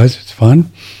just because it's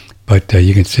fun, but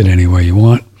you can sit anywhere you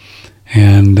want,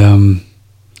 and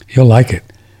you'll like it.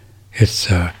 It's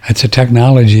a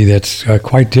technology that's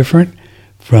quite different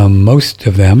from most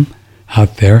of them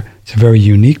out there. It's a very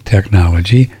unique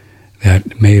technology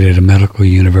that made it a medical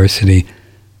university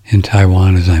in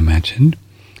Taiwan, as I mentioned,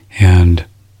 and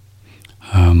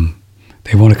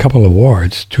they won a couple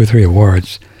awards, 2 or 3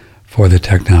 awards for the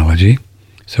technology.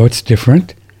 So it's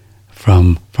different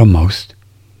from most,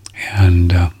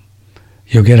 and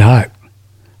you'll get hot.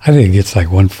 I think it gets like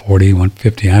 140,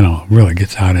 150, I don't know, it really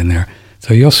gets hot in there.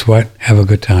 So you'll sweat, have a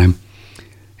good time,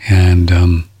 and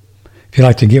if you'd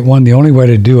like to get one, the only way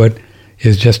to do it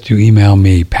is just to email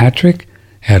me,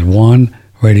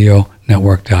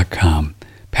 Patrick@OneRadioNetwork.com.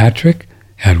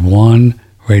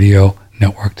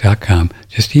 Patrick@OneRadioNetwork.com.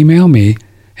 Just email me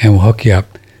and we'll hook you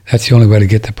up. That's the only way to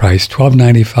get the price.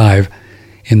 $12.95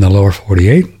 in the lower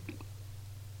 48.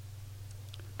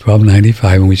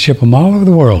 $12.95, and we ship them all over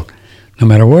the world, no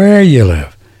matter where you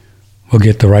live. we'll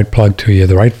get the right plug to you,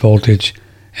 the right voltage,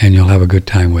 and you'll have a good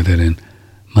time with it. And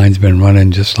mine's been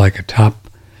running just like a top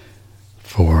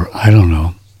for, I don't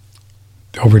know,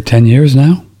 over 10 years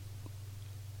now.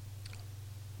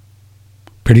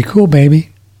 Pretty cool, baby.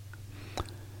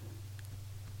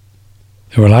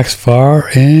 The Relax Far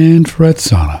Infrared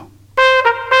Sauna.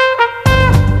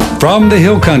 From the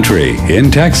Hill Country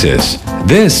in Texas,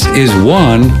 this is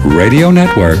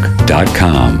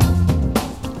OneRadioNetwork.com.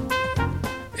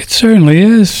 It certainly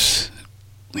is.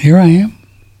 Here I am.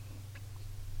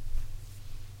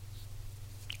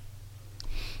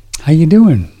 How you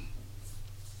doing?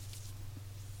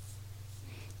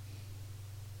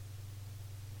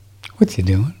 What you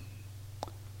doing?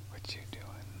 What you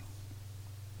doing?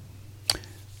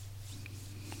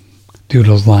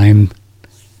 Doodle's lying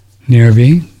near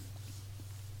me.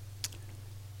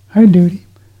 Hi, Doody.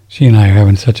 She and I are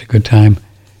having such a good time.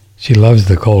 She loves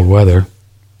the cold weather.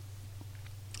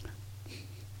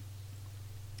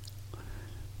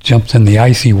 Jumps in the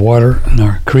icy water in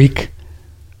our creek.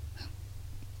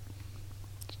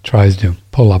 Tries to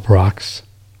pull up rocks.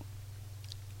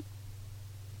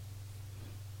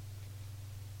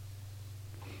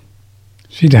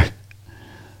 She does.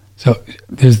 So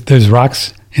there's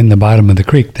rocks in the bottom of the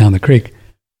creek, down the creek.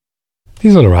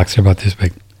 These little rocks are about this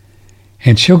big.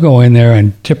 And she'll go in there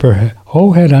and tip her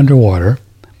whole head underwater,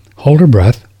 hold her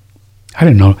breath. I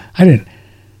didn't know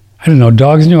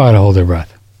dogs knew how to hold their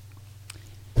breath.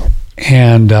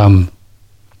 And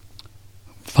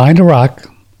find a rock.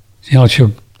 You know,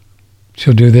 she'll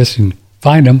do this and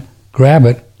find them, grab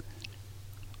it,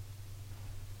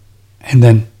 and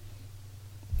then,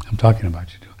 I'm talking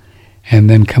about you too, and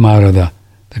then come out of the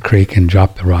creek and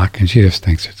drop the rock, and she just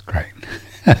thinks it's great.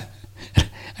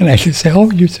 And I should say,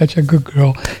 oh, you're such a good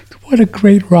girl. What a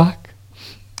great rock.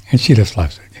 And she just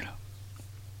loves it, you know.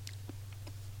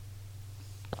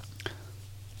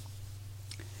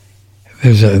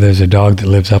 There's a dog that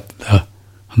lives up on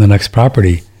the next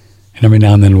property, and every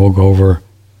now and then we'll go over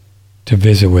to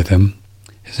visit with him.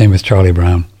 His name is Charlie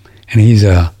Brown, and he's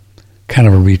a kind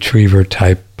of a retriever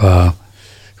type,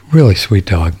 really sweet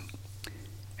dog.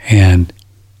 And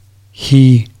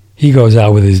he goes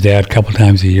out with his dad a couple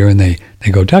times a year, and they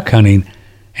go duck hunting,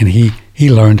 and he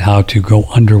learned how to go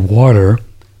underwater.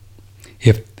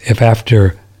 If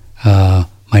after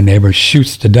my neighbor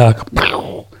shoots the duck,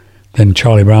 then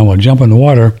Charlie Brown will jump in the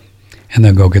water and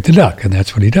then go get the duck, and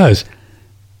that's what he does.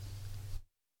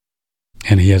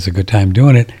 And he has a good time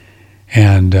doing it.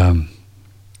 And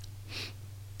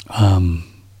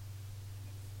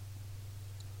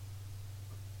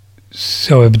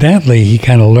so evidently he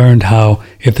kind of learned how,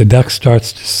 if the duck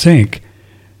starts to sink,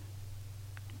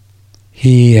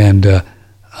 he and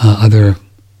other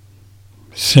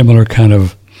similar kind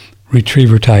of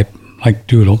retriever type, like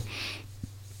Doodle,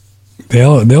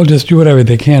 they'll just do whatever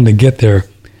they can to get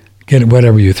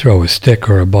whatever you throw, a stick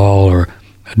or a ball or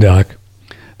a duck.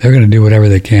 They're going to do whatever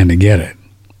they can to get it.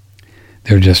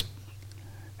 They're just,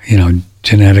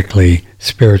 genetically,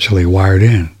 spiritually wired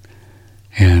in.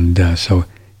 And so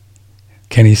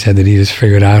Kenny said that he just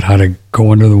figured out how to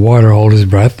go under the water, hold his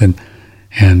breath, and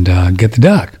get the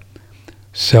duck.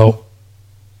 So,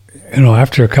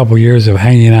 after a couple years of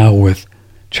hanging out with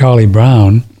Charlie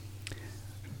Brown,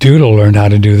 Doodle learned how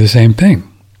to do the same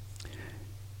thing.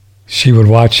 She would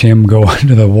watch him go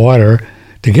under the water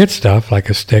to get stuff like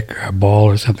a stick or a ball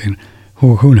or something,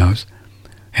 who knows,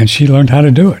 and she learned how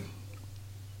to do it.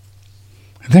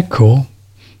 Isn't that cool?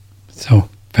 So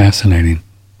fascinating.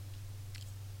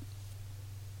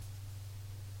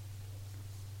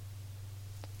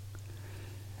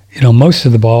 Most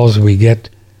of the balls we get,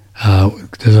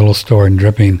 there's a little store in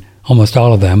Dripping, almost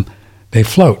all of them, they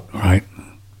float, right?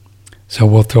 So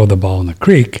we'll throw the ball in the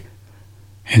creek,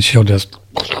 and she'll just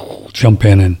jump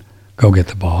in and go get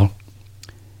the ball.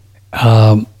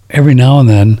 Every now and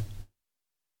then,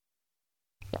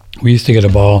 we used to have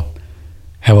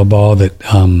a ball that,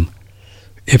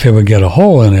 if it would get a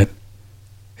hole in it,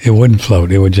 it wouldn't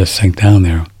float. It would just sink down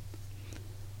there.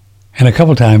 And a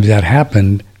couple times that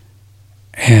happened,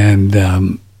 and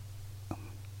a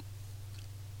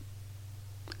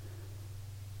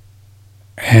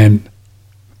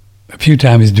few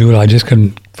times Doodle, I just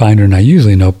couldn't find her, and I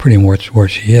usually know pretty much where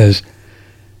she is.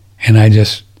 And I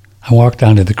walked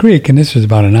down to the creek, and this was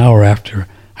about an hour after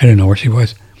I didn't know where she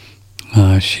was.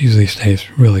 She usually stays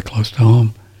really close to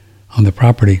home on the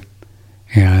property.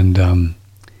 And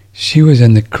she was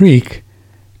in the creek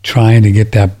trying to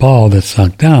get that ball that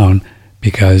sunk down,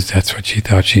 because that's what she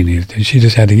thought she needed. And she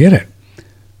just had to get it.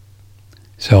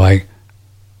 So I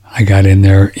got in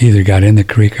there, either got in the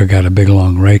creek or got a big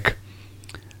long rake.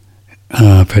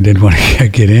 If I did want to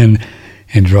get in,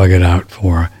 and drug it out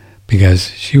for her because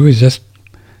she was just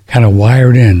kind of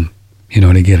wired in,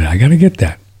 to get it. I got to get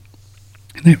that.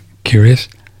 Isn't that curious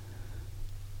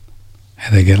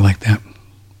how they get like that?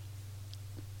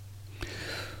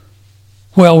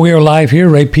 Well, we are live here.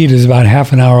 Ray Pete is about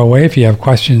half an hour away. If you have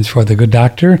questions for the good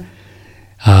doctor,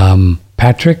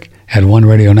 Patrick at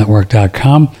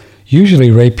oneradionetwork.com.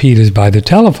 Usually Ray Pete is by the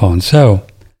telephone, so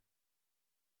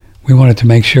we wanted to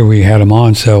make sure we had him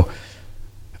on, so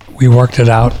we worked it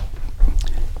out.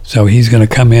 So he's going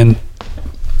to come in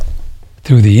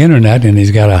through the internet, and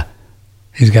he's got a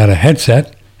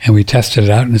headset, and we tested it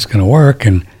out, and it's going to work,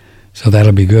 and so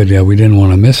that'll be good. Yeah, we didn't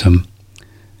want to miss him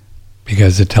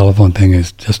because the telephone thing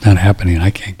is just not happening.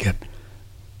 I can't get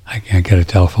a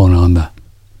telephone on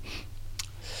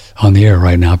the air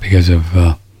right now because of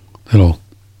little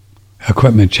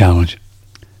equipment challenge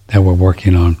that we're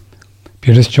working on. If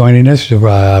you're just joining us,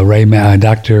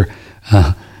 Dr.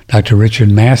 Richard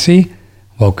Massey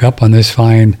woke up on this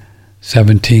fine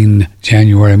 17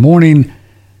 January morning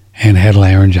and had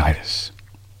laryngitis.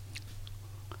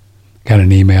 Got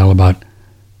an email about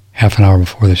half an hour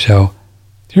before the show.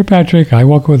 Dear Patrick, I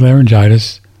woke up with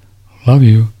laryngitis. Love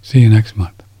you. See you next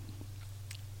month.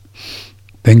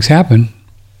 Things happen.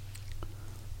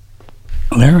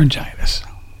 Laryngitis.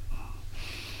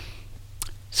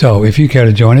 So if you care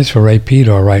to join us for Ray Pete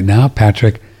or right now,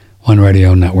 Patrick,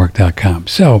 oneradionetwork.com.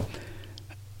 So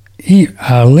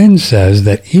Lynn says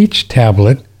that each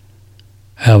tablet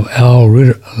of L.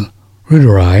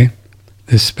 reuteri,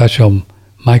 this special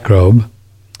microbe,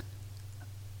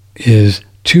 is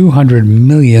 200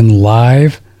 million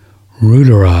live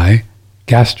reuteri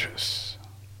gastrus.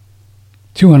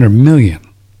 200 million.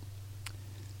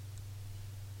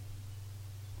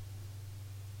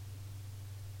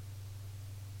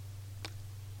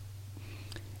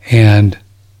 And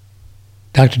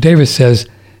Dr. Davis says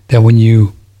that when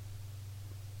you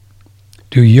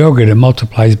do yogurt, it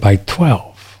multiplies by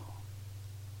 12.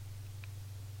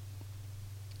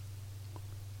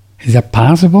 Is that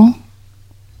possible?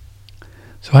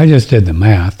 So I just did the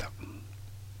math.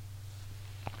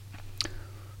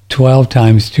 12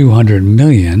 times 200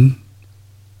 million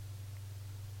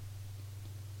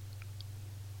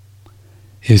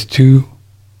is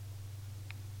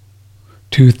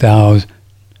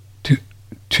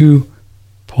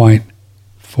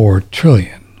 2.4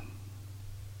 trillion.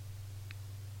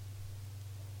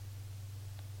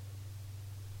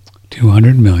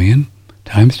 $200 million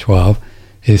times 12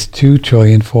 is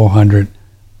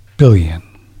 2,400,000,000,000,000.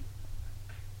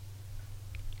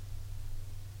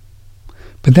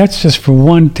 But that's just for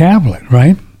one tablet,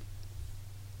 right?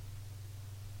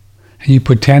 And you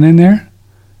put 10 in there?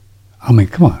 I mean,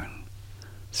 come on.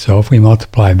 So if we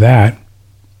multiply that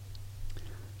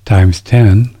times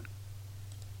 10,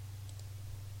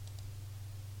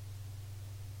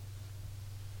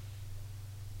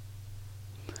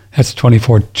 that's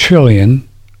 24 trillion.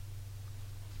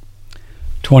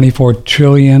 24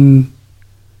 trillion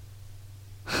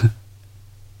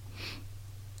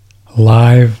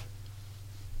live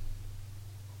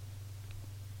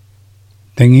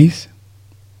thingies.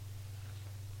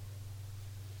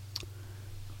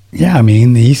 Yeah, I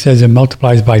mean, he says it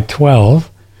multiplies by 12.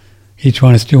 Each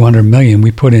one is 200 million.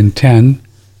 We put in 10.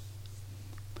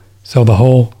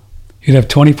 So you'd have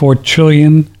 24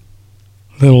 trillion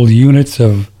little units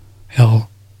of L.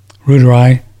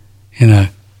 reuteri in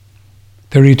a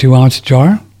 32-ounce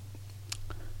jar.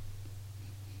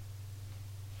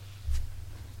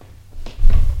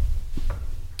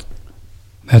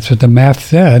 That's what the math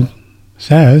says.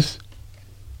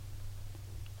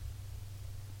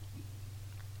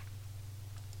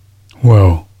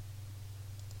 Whoa.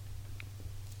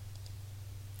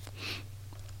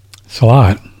 It's a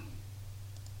lot.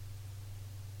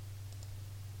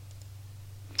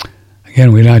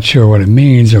 Again, we're not sure what it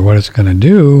means or what it's going to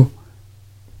do,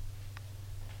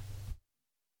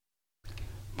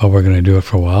 but we're going to do it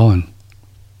for a while and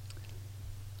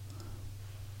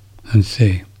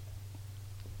see.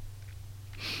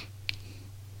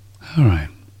 All right.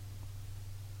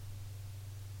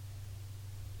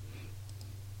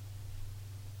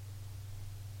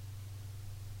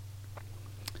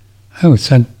 Oh,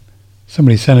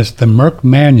 somebody sent us the Merck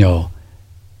Manual,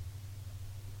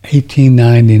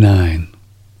 $18.99.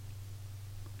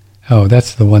 Oh,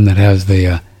 that's the one that has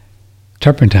the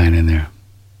turpentine in there.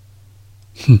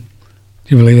 Do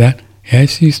you believe that? Yeah, I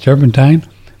see turpentine,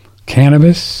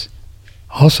 cannabis,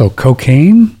 also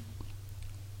cocaine.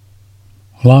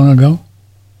 Long ago.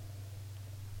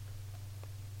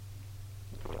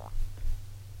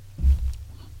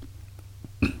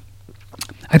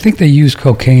 I think they use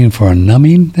cocaine for a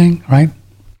numbing thing, right?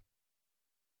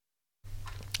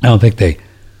 I don't think they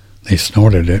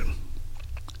snorted it.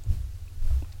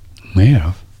 May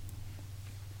have.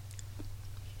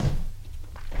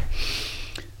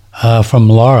 From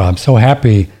Laura, I'm so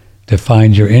happy to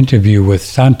find your interview with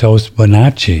Santos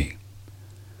Bonacci.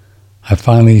 I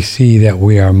finally see that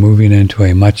we are moving into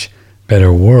a much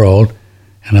better world,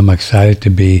 and I'm excited to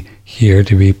be here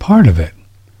to be part of it.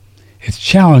 It's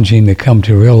challenging to come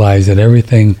to realize that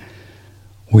everything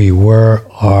we were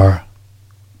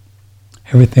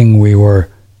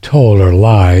told are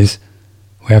lies.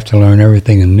 We have to learn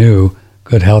everything anew.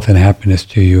 Good health and happiness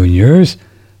to you and yours,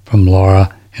 from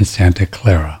Laura in Santa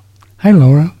Clara. Hi,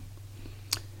 Laura.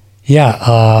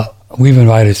 Yeah, we've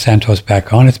invited Santos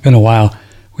back on. It's been a while.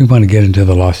 We want to get into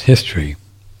the lost history.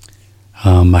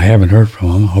 I haven't heard from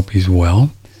him. Hope he's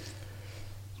well.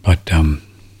 But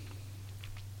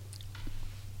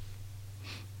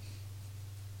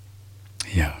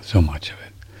yeah, so much of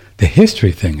it. The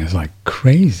history thing is like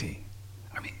crazy.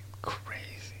 I mean,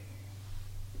 crazy.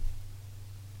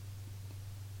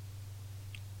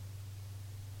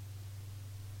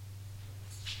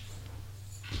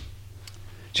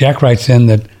 Jack writes in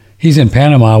that he's in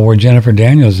Panama where Jennifer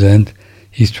Daniels is.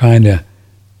 He's trying to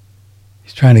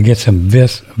get some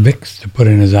Vicks to put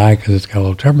in his eye because it's got a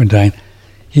little turpentine.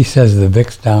 He says the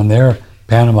Vicks down there,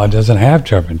 Panama, doesn't have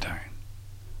turpentine.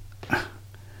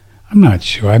 I'm not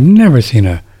sure. I've never seen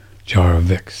a jar of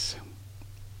Vicks.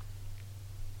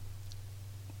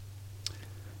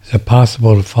 Is it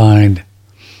possible to find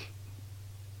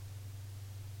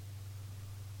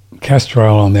castor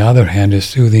oil, on the other hand, is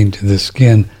soothing to the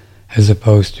skin as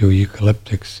opposed to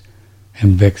eucalyptics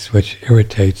and Vicks, which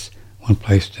irritates when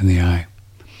placed in the eye?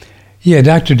 Yeah,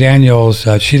 Dr. Daniels,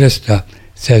 she just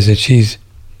says that she's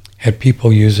had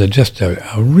people use just a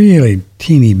really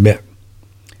teeny bit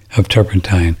of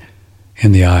turpentine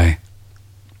in the eye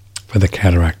for the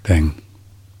cataract thing.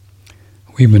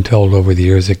 We've been told over the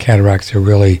years that cataracts are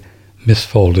really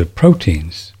misfolded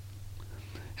proteins.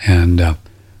 And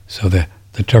so the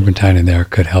turpentine in there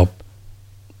could help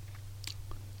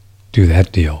do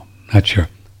that deal. Not sure.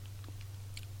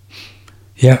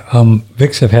 Yeah,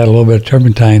 Vicks have had a little bit of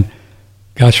turpentine,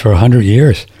 gosh, for 100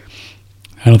 years.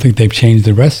 I don't think they've changed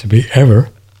the recipe ever.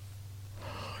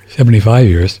 75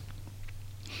 years.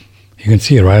 You can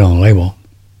see it right on the label.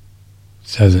 It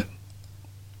says it.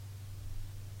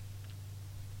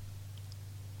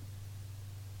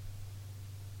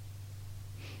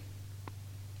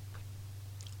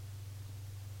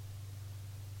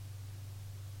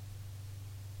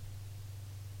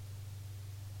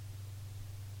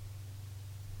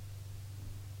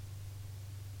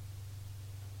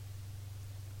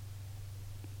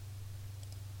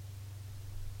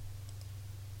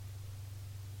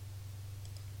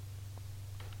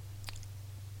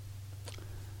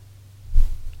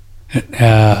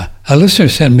 A listener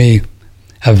sent me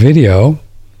a video,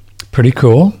 pretty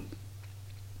cool.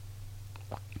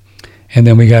 And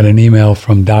then we got an email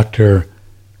from Dr.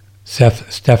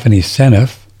 Stephanie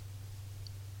Seneff.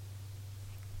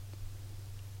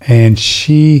 And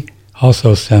she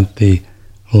also sent the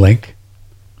link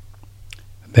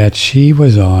that she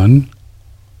was on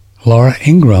Laura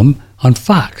Ingraham on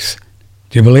Fox.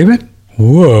 Do you believe it?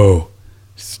 Whoa.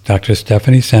 It's Dr.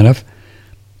 Stephanie Seneff.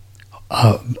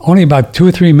 Only about 2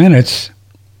 or 3 minutes,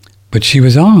 but she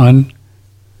was on.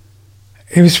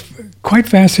 It was quite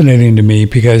fascinating to me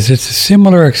because it's a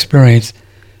similar experience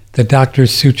that Dr.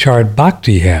 Suchard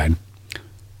Bhakti had.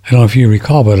 I don't know if you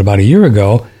recall, but about a year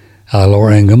ago,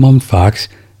 Laura Ingraham on Fox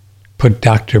put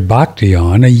Dr. Bhakti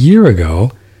on a year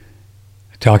ago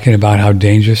talking about how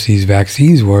dangerous these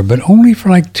vaccines were, but only for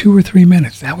like 2 or 3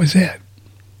 minutes. That was it.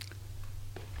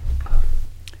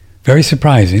 Very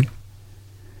surprising.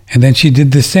 And then she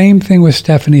did the same thing with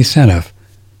Stephanie Seneff.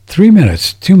 3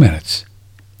 minutes, 2 minutes.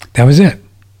 That was it.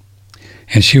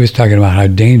 And she was talking about how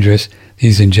dangerous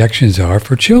these injections are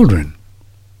for children.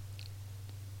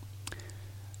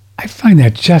 I find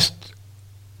that just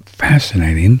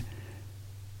fascinating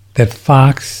that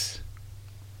Fox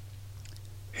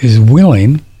is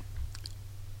willing,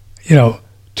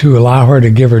 to allow her to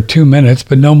give her 2 minutes,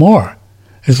 but no more.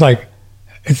 It's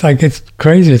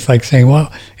crazy. It's like saying,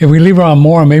 well, if we leave her on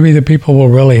more, maybe the people will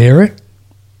really hear it.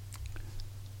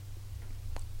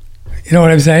 You know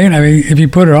what I'm saying? I mean, if you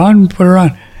put her on, put her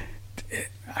on.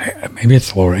 Maybe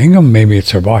it's Laura Ingraham, maybe it's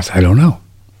her boss, I don't know.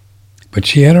 But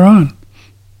she had her on.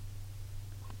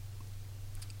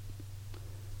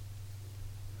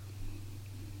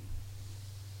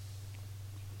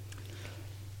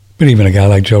 But even a guy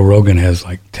like Joe Rogan has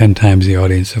like 10 times the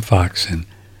audience of Fox and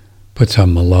puts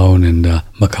on Malone and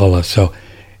McCullough. So,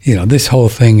 this whole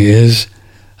thing is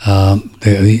The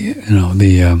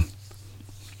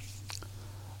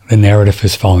narrative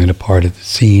is falling apart at the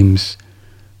seams.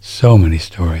 So many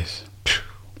stories.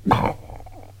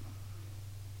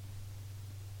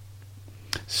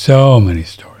 So many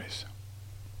stories.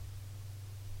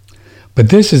 But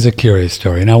this is a curious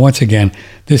story. Now, once again,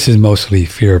 this is mostly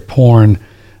fear porn.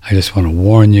 I just want to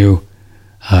warn you.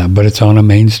 But it's on a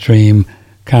mainstream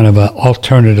kind of an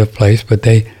alternative place. But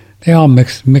they all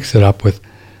mix it up with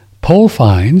poll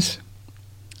finds.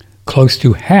 Close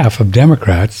to half of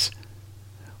Democrats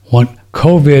want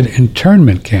COVID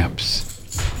internment camps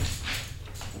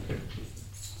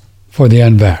for the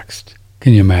unvaxxed.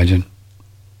 Can you imagine?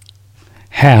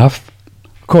 Half,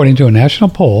 according to a national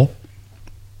poll,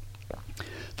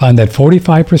 found that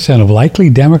 45% of likely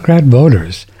Democrat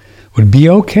voters would be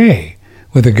okay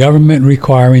with the government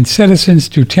requiring citizens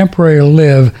to temporarily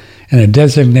live in a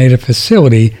designated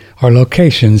facility or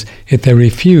locations if they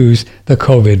refuse the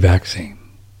COVID vaccine.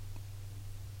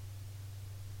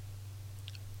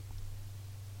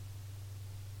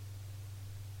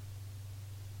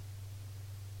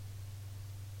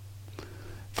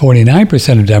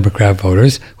 "49% of Democrat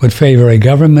voters would favor a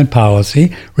government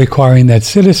policy requiring that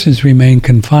citizens remain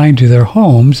confined to their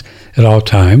homes at all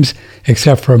times,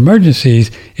 except for emergencies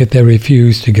if they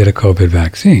refuse to get a COVID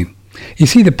vaccine." You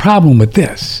see, the problem with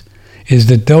this is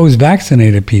that those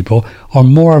vaccinated people are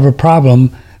more of a problem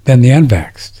than the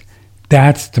unvaxxed.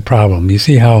 That's the problem. You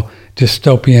see how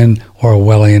dystopian or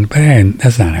Orwellian, but hey,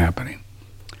 that's not happening.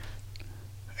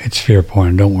 It's fear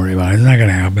porn. Don't worry about it. It's not going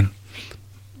to happen.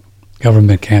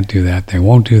 Government can't do that. They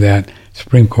won't do that.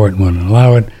 Supreme Court won't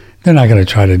allow it. They're not going to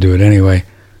try to do it anyway.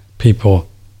 People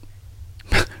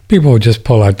will just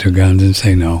pull out their guns and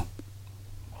say no.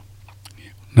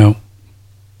 No.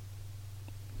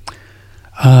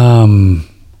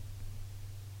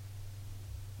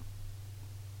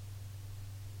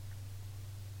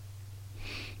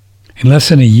 In less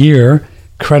than a year,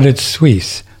 Credit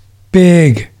Suisse,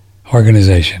 big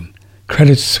organization,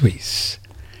 Credit Suisse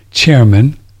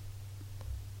chairman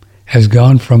has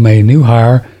gone from a new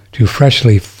hire to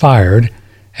freshly fired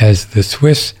as the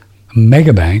Swiss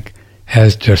megabank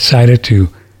has decided to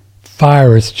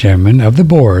fire its chairman of the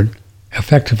board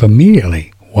effective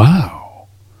immediately. Wow.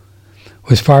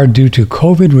 Was fired due to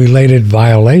COVID-related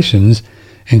violations,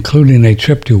 including a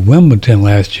trip to Wimbledon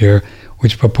last year,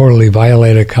 which purportedly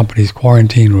violated company's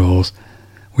quarantine rules.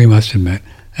 We must admit,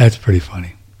 that's pretty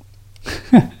funny.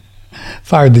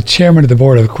 Fired the chairman of the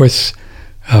board of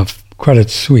Credit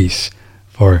Suisse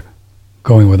for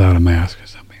going without a mask or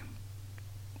something.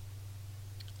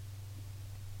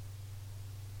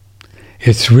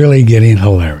 It's really getting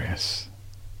hilarious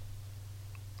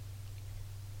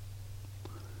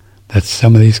that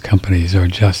some of these companies are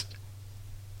just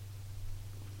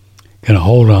going to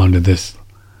hold on to this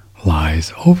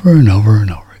lies over and over and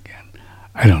over again.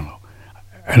 I don't know.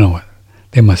 I don't know what.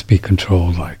 They must be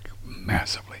controlled, like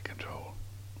massively controlled.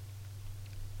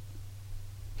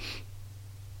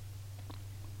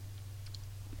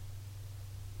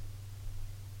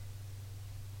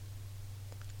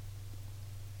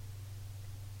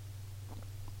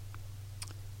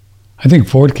 I think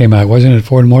Ford came out, wasn't it?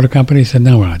 Ford Motor Company said,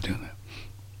 no, we're not doing that.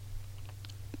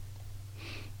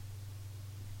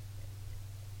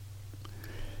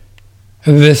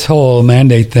 This whole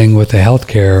mandate thing with the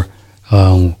healthcare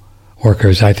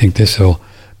workers, I think this will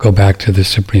go back to the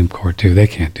Supreme Court too. They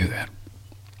can't do that.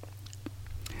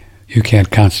 You can't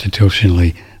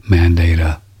constitutionally mandate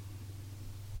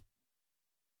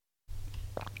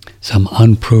some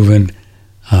unproven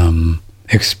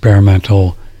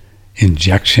experimental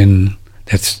injection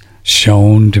that's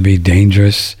shown to be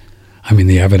dangerous. I mean,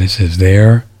 the evidence is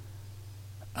there.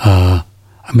 I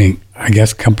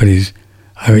guess companies,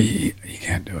 you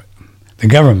can't do it. The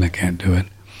government can't do it.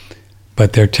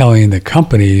 But they're telling the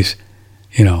companies,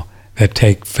 that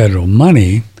take federal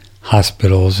money,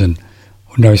 hospitals and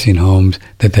nursing homes,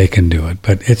 that they can do it.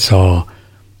 But it's all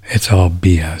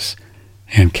BS.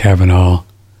 And Kavanaugh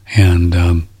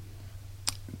and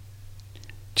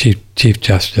Chief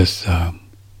Justice,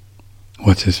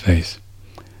 what's his face?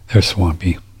 They're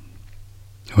swampy,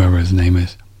 whoever his name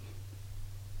is.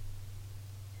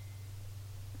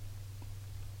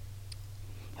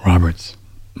 Roberts.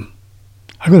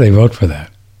 How could they vote for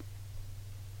that?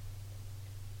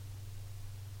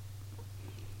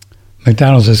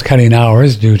 McDonald's is cutting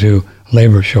hours due to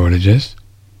labor shortages.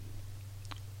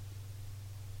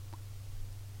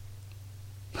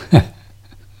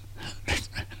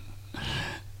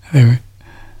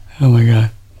 Oh my God.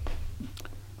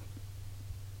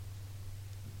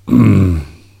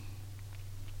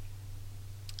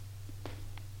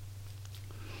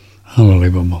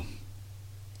 Unbelievable.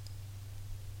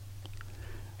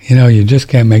 You know, you just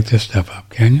can't make this stuff up,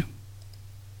 can you?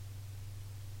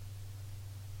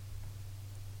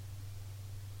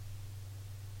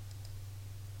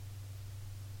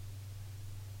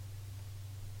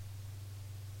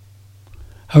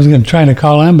 I was going to try to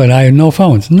call in, but I had no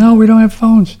phones. No, we don't have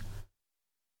phones.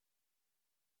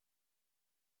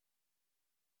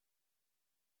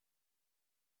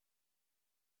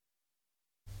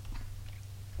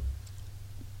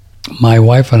 My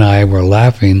wife and I were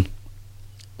laughing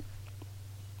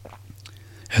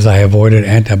as I avoided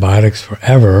antibiotics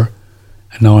forever,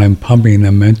 and now I'm pumping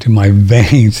them into my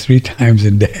veins 3 times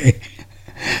a day.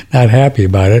 Not happy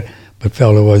about it, but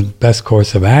felt it was best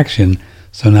course of action.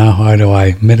 So now how do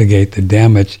I mitigate the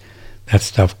damage that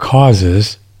stuff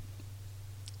causes?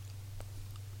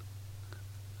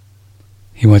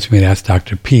 He wants me to ask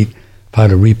Dr. Pete how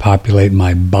to repopulate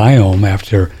my biome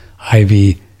after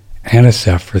IV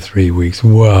Anacef for 3 weeks.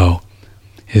 Whoa.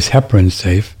 Is heparin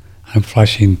safe? I'm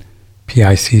flushing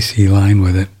PICC line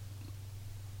with it.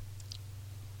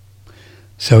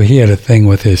 So he had a thing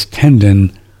with his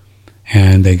tendon,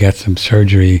 and they got some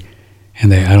surgery,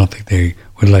 and I don't think they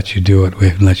would let you do it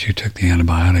unless you took the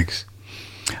antibiotics.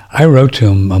 I wrote to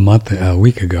him a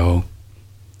week ago,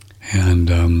 and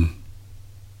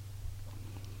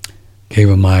gave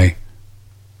him my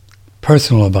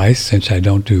personal advice, since I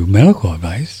don't do medical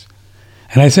advice.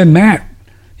 And I said, Matt,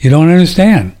 you don't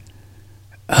understand.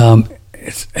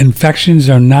 Infections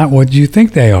are not what you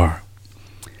think they are.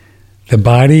 The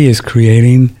body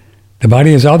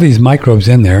has all these microbes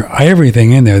in there,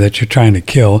 everything in there that you're trying to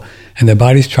kill, and the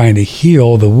body's trying to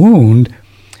heal the wound.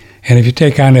 And if you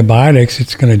take antibiotics,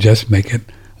 it's going to just make it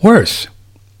worse.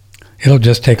 It'll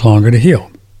just take longer to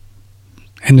heal.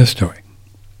 End of story.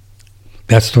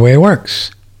 That's the way it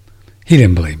works. He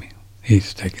didn't believe me.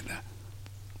 He's taking that.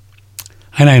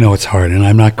 And I know it's hard, and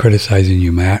I'm not criticizing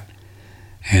you, Matt,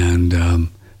 and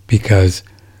because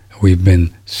we've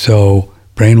been so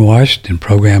brainwashed and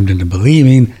programmed into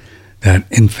believing that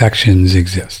infections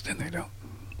exist, and they don't.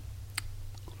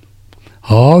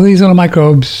 All these little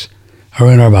microbes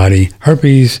are in our body.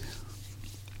 Herpes,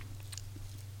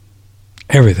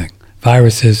 everything.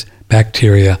 Viruses,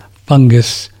 bacteria,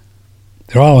 fungus,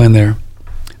 they're all in there.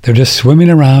 They're just swimming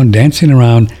around, dancing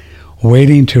around,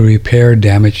 waiting to repair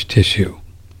damaged tissue.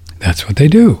 That's what they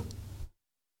do.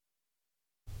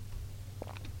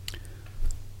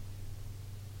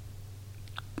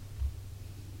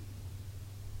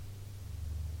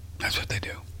 That's what they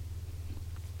do.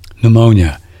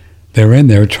 Pneumonia. They're in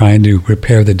there trying to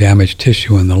repair the damaged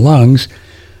tissue in the lungs.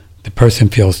 The person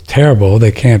feels terrible.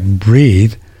 They can't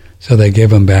breathe. So they give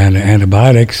them bad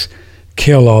antibiotics,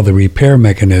 kill all the repair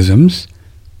mechanisms.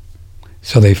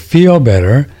 So they feel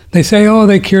better. They say, oh,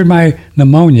 they cured my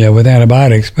pneumonia with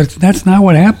antibiotics. But that's not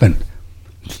what happened.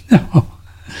 No.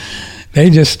 They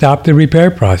just stopped the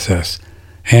repair process.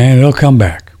 And it'll come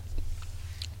back.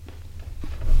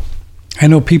 I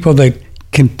know people that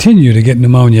continue to get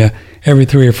pneumonia every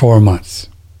 3 or 4 months.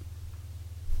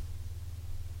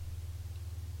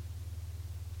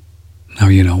 Now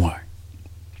you know why.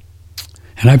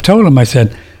 And I've told them, I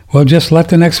said, well, just let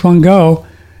the next one go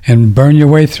and burn your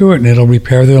way through it, and it'll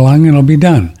repair their lung and it'll be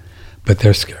done. But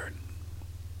they're scared.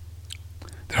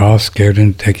 They're all scared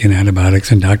into taking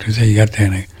antibiotics, and doctors say you got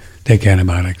to take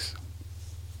antibiotics.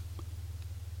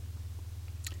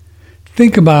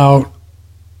 Think about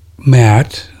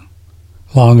Matt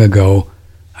long ago.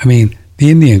 I mean,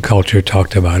 the Indian culture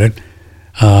talked about it.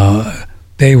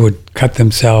 They would cut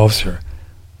themselves, or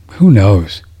who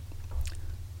knows,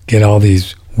 get all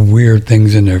these weird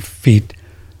things in their feet,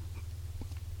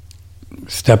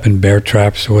 step in bear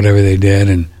traps or whatever they did,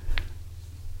 and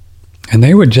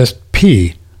they would just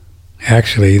pee.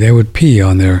 Actually, they would pee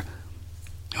on their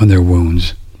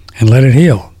wounds and let it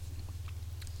heal.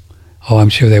 Oh, I'm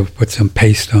sure they would put some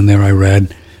paste on there. I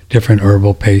read different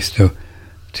herbal paste to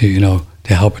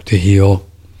help it to heal.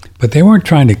 But they weren't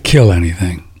trying to kill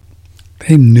anything.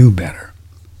 They knew better.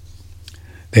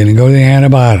 They didn't go to the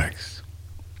antibiotics.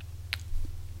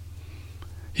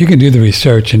 You can do the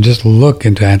research and just look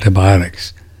into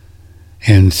antibiotics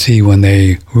and see when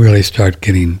they really start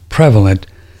getting prevalent,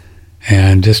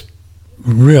 and just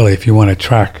really, if you want to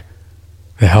track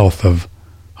the health of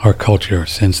our culture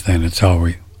since then, it's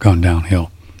always gone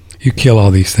downhill. You kill all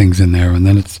these things in there, and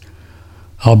then it's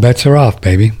all bets are off,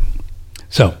 baby.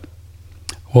 So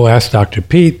we'll ask Dr.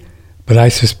 Pete, but I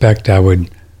suspect I would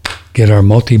get our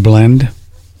multi-blend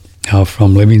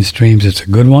from Living Streams. It's a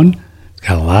good one. It's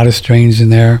got a lot of strains in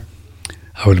there.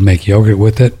 I would make yogurt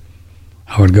with it.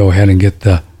 I would go ahead and get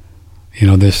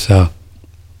this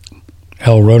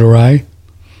L-Reuteri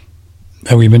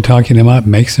that we've been talking about,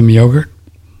 make some yogurt.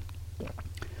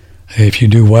 If you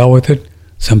do well with it,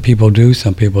 some people do,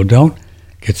 some people don't.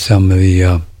 Get some of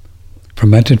the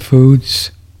fermented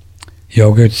foods,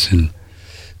 yogurts and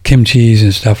kimchis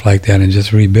and stuff like that, and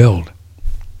just rebuild.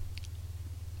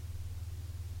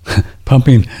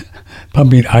 pumping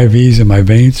IVs in my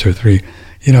veins for 3.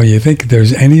 You think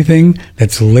there's anything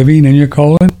that's living in your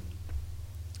colon?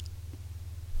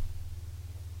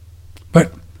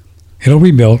 But it'll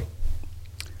rebuild.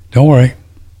 Don't worry.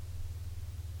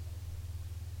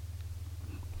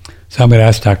 So I'm going to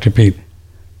ask Dr. Pete,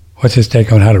 what's his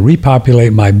take on how to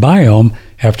repopulate my biome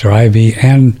after IV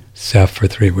and Ceph for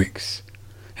 3 weeks?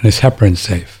 And is heparin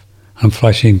safe? I'm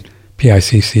flushing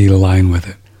PICC line with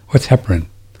it. What's heparin?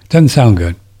 Doesn't sound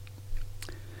good.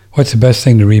 What's the best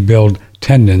thing to rebuild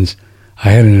tendons?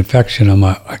 I had an infection on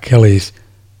my Achilles.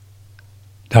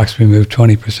 Docs removed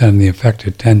 20% of the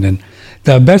affected tendon.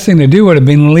 The best thing to do would have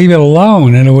been to leave it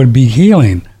alone and it would be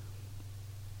healing.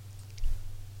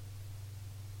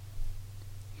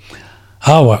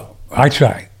 Oh, well, I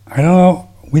try. I don't know.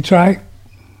 We try.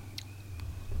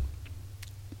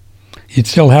 You'd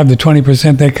still have the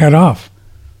 20% they cut off.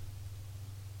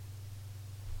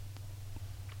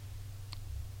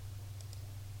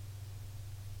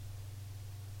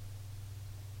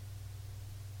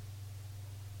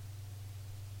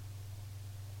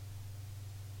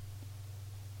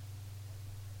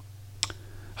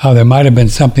 Oh, there might have been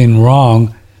something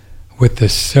wrong with the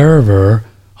server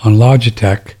on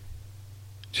Logitech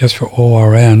just for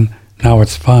ORN. Now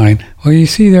it's fine. Well, you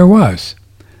see, there was.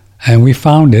 And we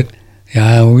found it.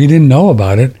 We didn't know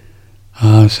about it.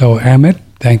 So, Amit,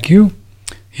 thank you.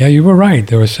 Yeah, you were right.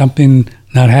 There was something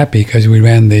not happy because we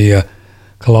ran the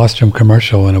colostrum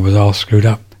commercial and it was all screwed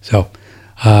up. So,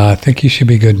 I think you should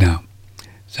be good now.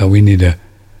 So, we need to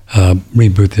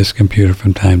reboot this computer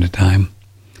from time to time.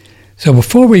 So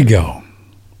before we go,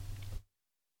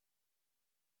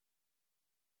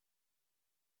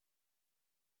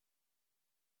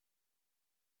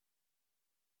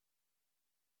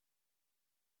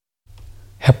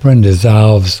 heparin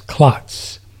dissolves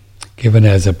clots, given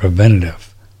as a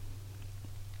preventative.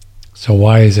 So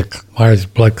why is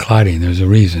blood clotting? There's a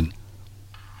reason.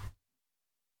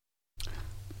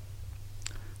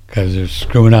 Because they're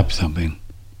screwing up something.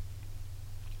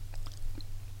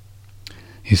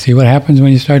 You see what happens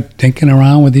when you start thinking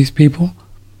around with these people?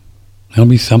 There'll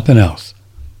be something else.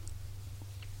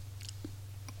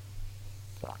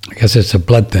 I guess it's a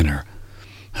blood thinner.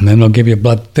 And then they'll give you a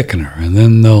blood thickener. And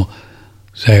then they'll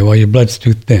say, well, your blood's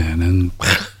too thin. And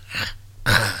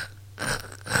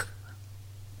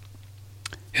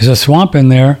there's a swamp in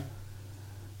there.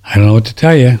 I don't know what to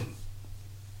tell you.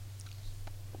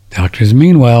 Doctors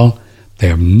mean well. They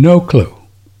have no clue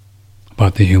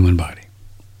about the human body.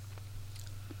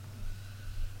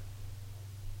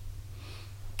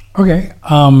 Okay.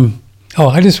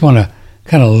 I just want to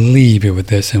kind of leave you with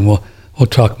this, and we'll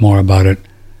talk more about it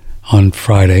on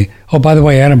Friday. Oh, by the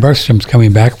way, Adam Bergstrom's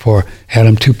coming back for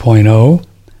Adam 2.0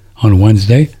 on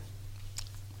Wednesday.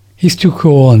 He's too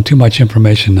cool and too much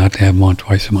information not to have him on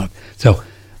twice a month. So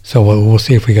we'll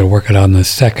see if we can work it out on the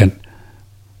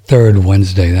third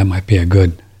Wednesday. That might be a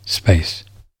good space.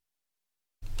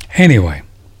 Anyway,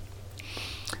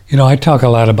 I talk a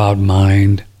lot about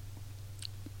mind.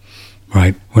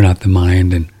 Right, we're not the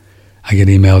mind, and I get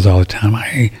emails all the time.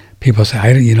 People say,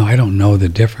 I don't know the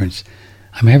difference.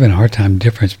 I'm having a hard time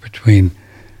telling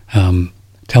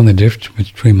the difference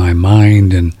between my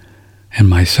mind and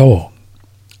my soul,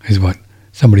 is what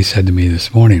somebody said to me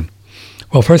this morning.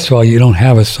 Well, first of all, you don't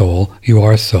have a soul, you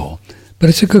are a soul. But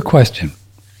it's a good question.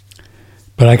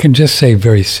 But I can just say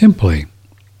very simply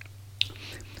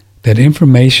that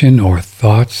information or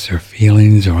thoughts or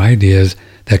feelings or ideas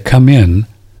that come in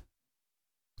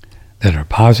that are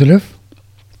positive,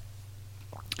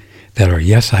 that are,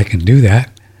 yes, I can do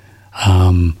that,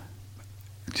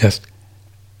 just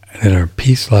that are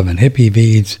peace, love, and hippie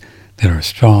beads, that are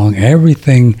strong,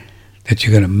 everything that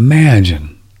you can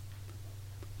imagine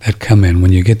that come in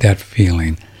when you get that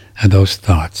feeling and those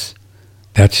thoughts.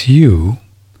 That's you,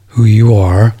 who you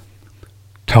are,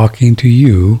 talking to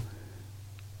you,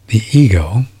 the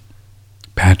ego,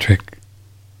 Patrick,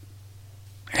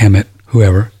 Emmett,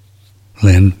 whoever,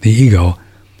 Lynn, the ego,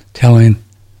 telling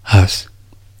us,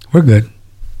 we're good,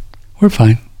 we're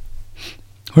fine,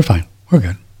 we're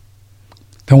good.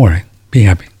 Don't worry, be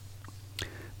happy.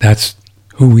 That's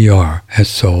who we are as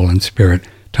soul and spirit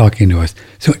talking to us.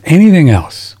 So anything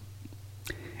else,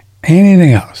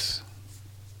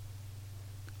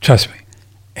 trust me,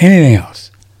 anything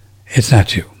else, it's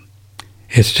not you.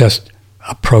 It's just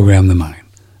a program of the mind.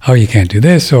 oh, you can't do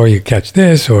this, or you catch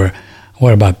this, or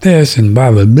what about this, and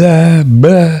blah, blah, blah,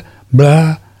 blah,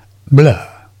 blah, blah.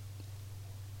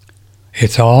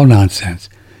 It's all nonsense.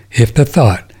 If the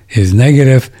thought is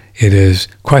negative, it is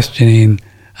questioning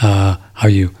how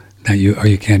you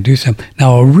can't do something.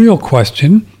 Now, a real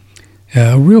question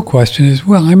is,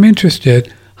 well, I'm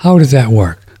interested. How does that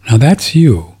work? Now, that's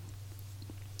you.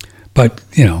 But,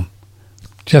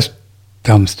 just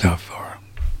dumb stuff.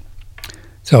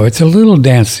 So it's a little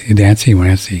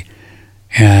dancy-wancy.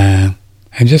 And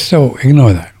just so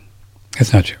ignore that.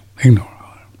 That's not you. Ignore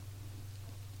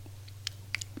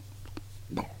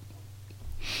it.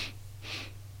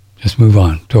 Just move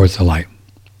on towards the light.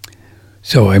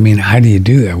 So, how do you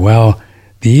do that? Well,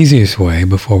 the easiest way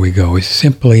before we go is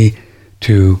simply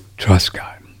to trust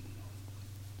God.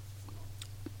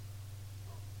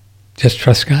 Just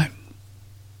trust God.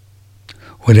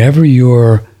 Whatever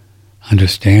your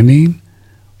understanding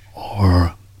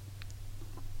or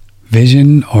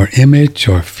vision or image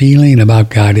or feeling about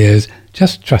God is,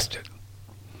 just trust it.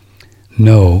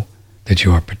 Know that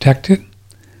you are protected,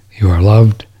 you are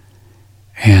loved,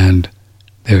 and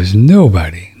there's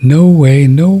nobody, no way,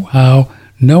 no how,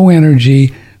 no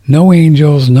energy, no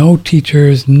angels, no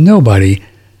teachers, nobody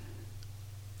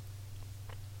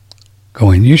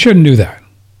going, you shouldn't do that,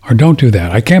 or don't do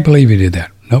that. I can't believe you did that.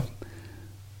 Nope.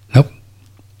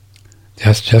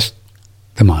 That's just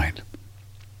the mind.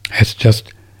 It's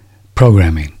just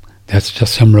programming. That's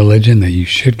just some religion that you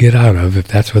should get out of if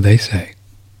that's what they say.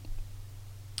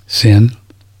 Sin.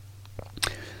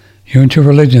 You're into a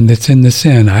religion that's in the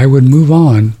sin. I would move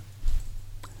on.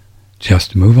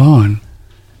 Just move on.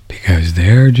 Because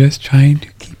they're just trying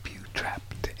to keep you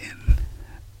trapped in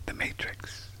the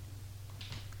matrix.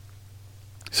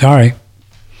 Sorry.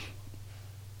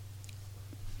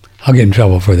 I'll get in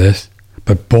trouble for this.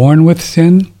 But born with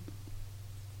sin,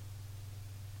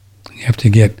 you have to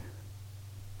get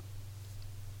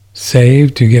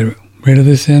saved to get rid of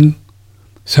the sin.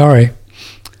 Sorry,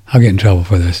 I'll get in trouble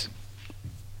for this.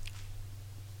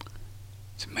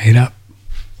 It's made up.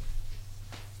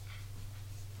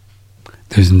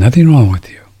 There's nothing wrong with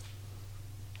you.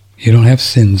 You don't have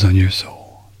sins on your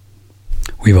soul.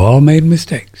 We've all made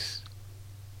mistakes.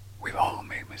 We've all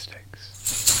made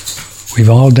mistakes. We've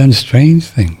all done strange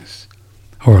things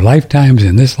over lifetimes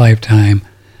in this lifetime,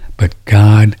 but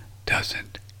God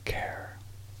doesn't care.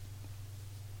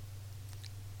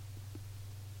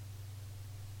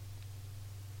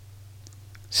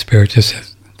 Spirit just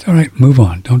says, it's all right, move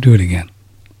on. Don't do it again.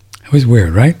 It was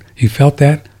weird, right? You felt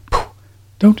that?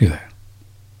 Don't do that.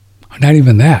 Or not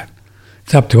even that.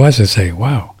 It's up to us to say,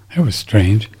 wow, that was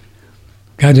strange.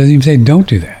 God doesn't even say, don't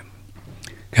do that.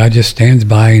 God just stands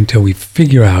by until we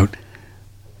figure out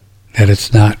that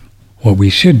it's not what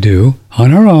we should do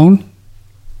on our own,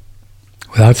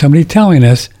 without somebody telling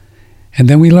us, and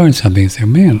then we learn something and say,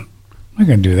 man, I'm not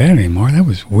going to do that anymore. That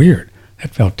was weird. That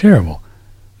felt terrible.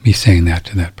 Me saying that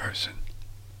to that person.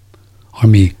 Or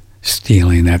me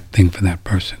stealing that thing from that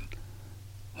person.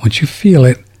 Once you feel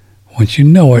it, once you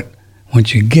know it,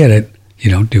 once you get it,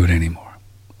 you don't do it anymore.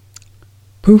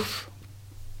 Poof.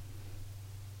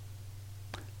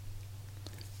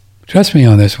 Trust me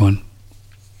on this one.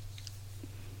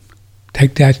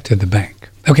 Take that to the bank.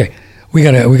 Okay, we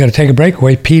gotta take a break.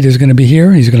 Wait, Pete is going to be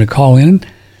here. He's going to call in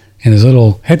his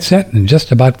little headset in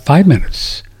just about 5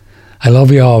 minutes. I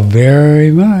love you all very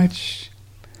much.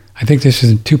 I think this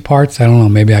is in 2 parts. I don't know.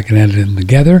 Maybe I can edit them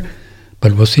together.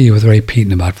 But we'll see you with Ray Pete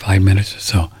in about 5 minutes or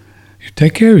so. You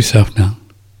take care of yourself now.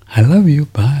 I love you.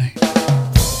 Bye.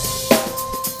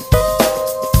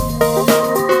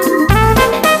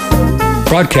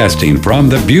 Broadcasting from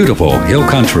the beautiful Hill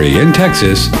Country in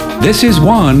Texas, this is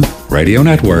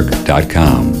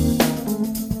OneRadioNetwork.com.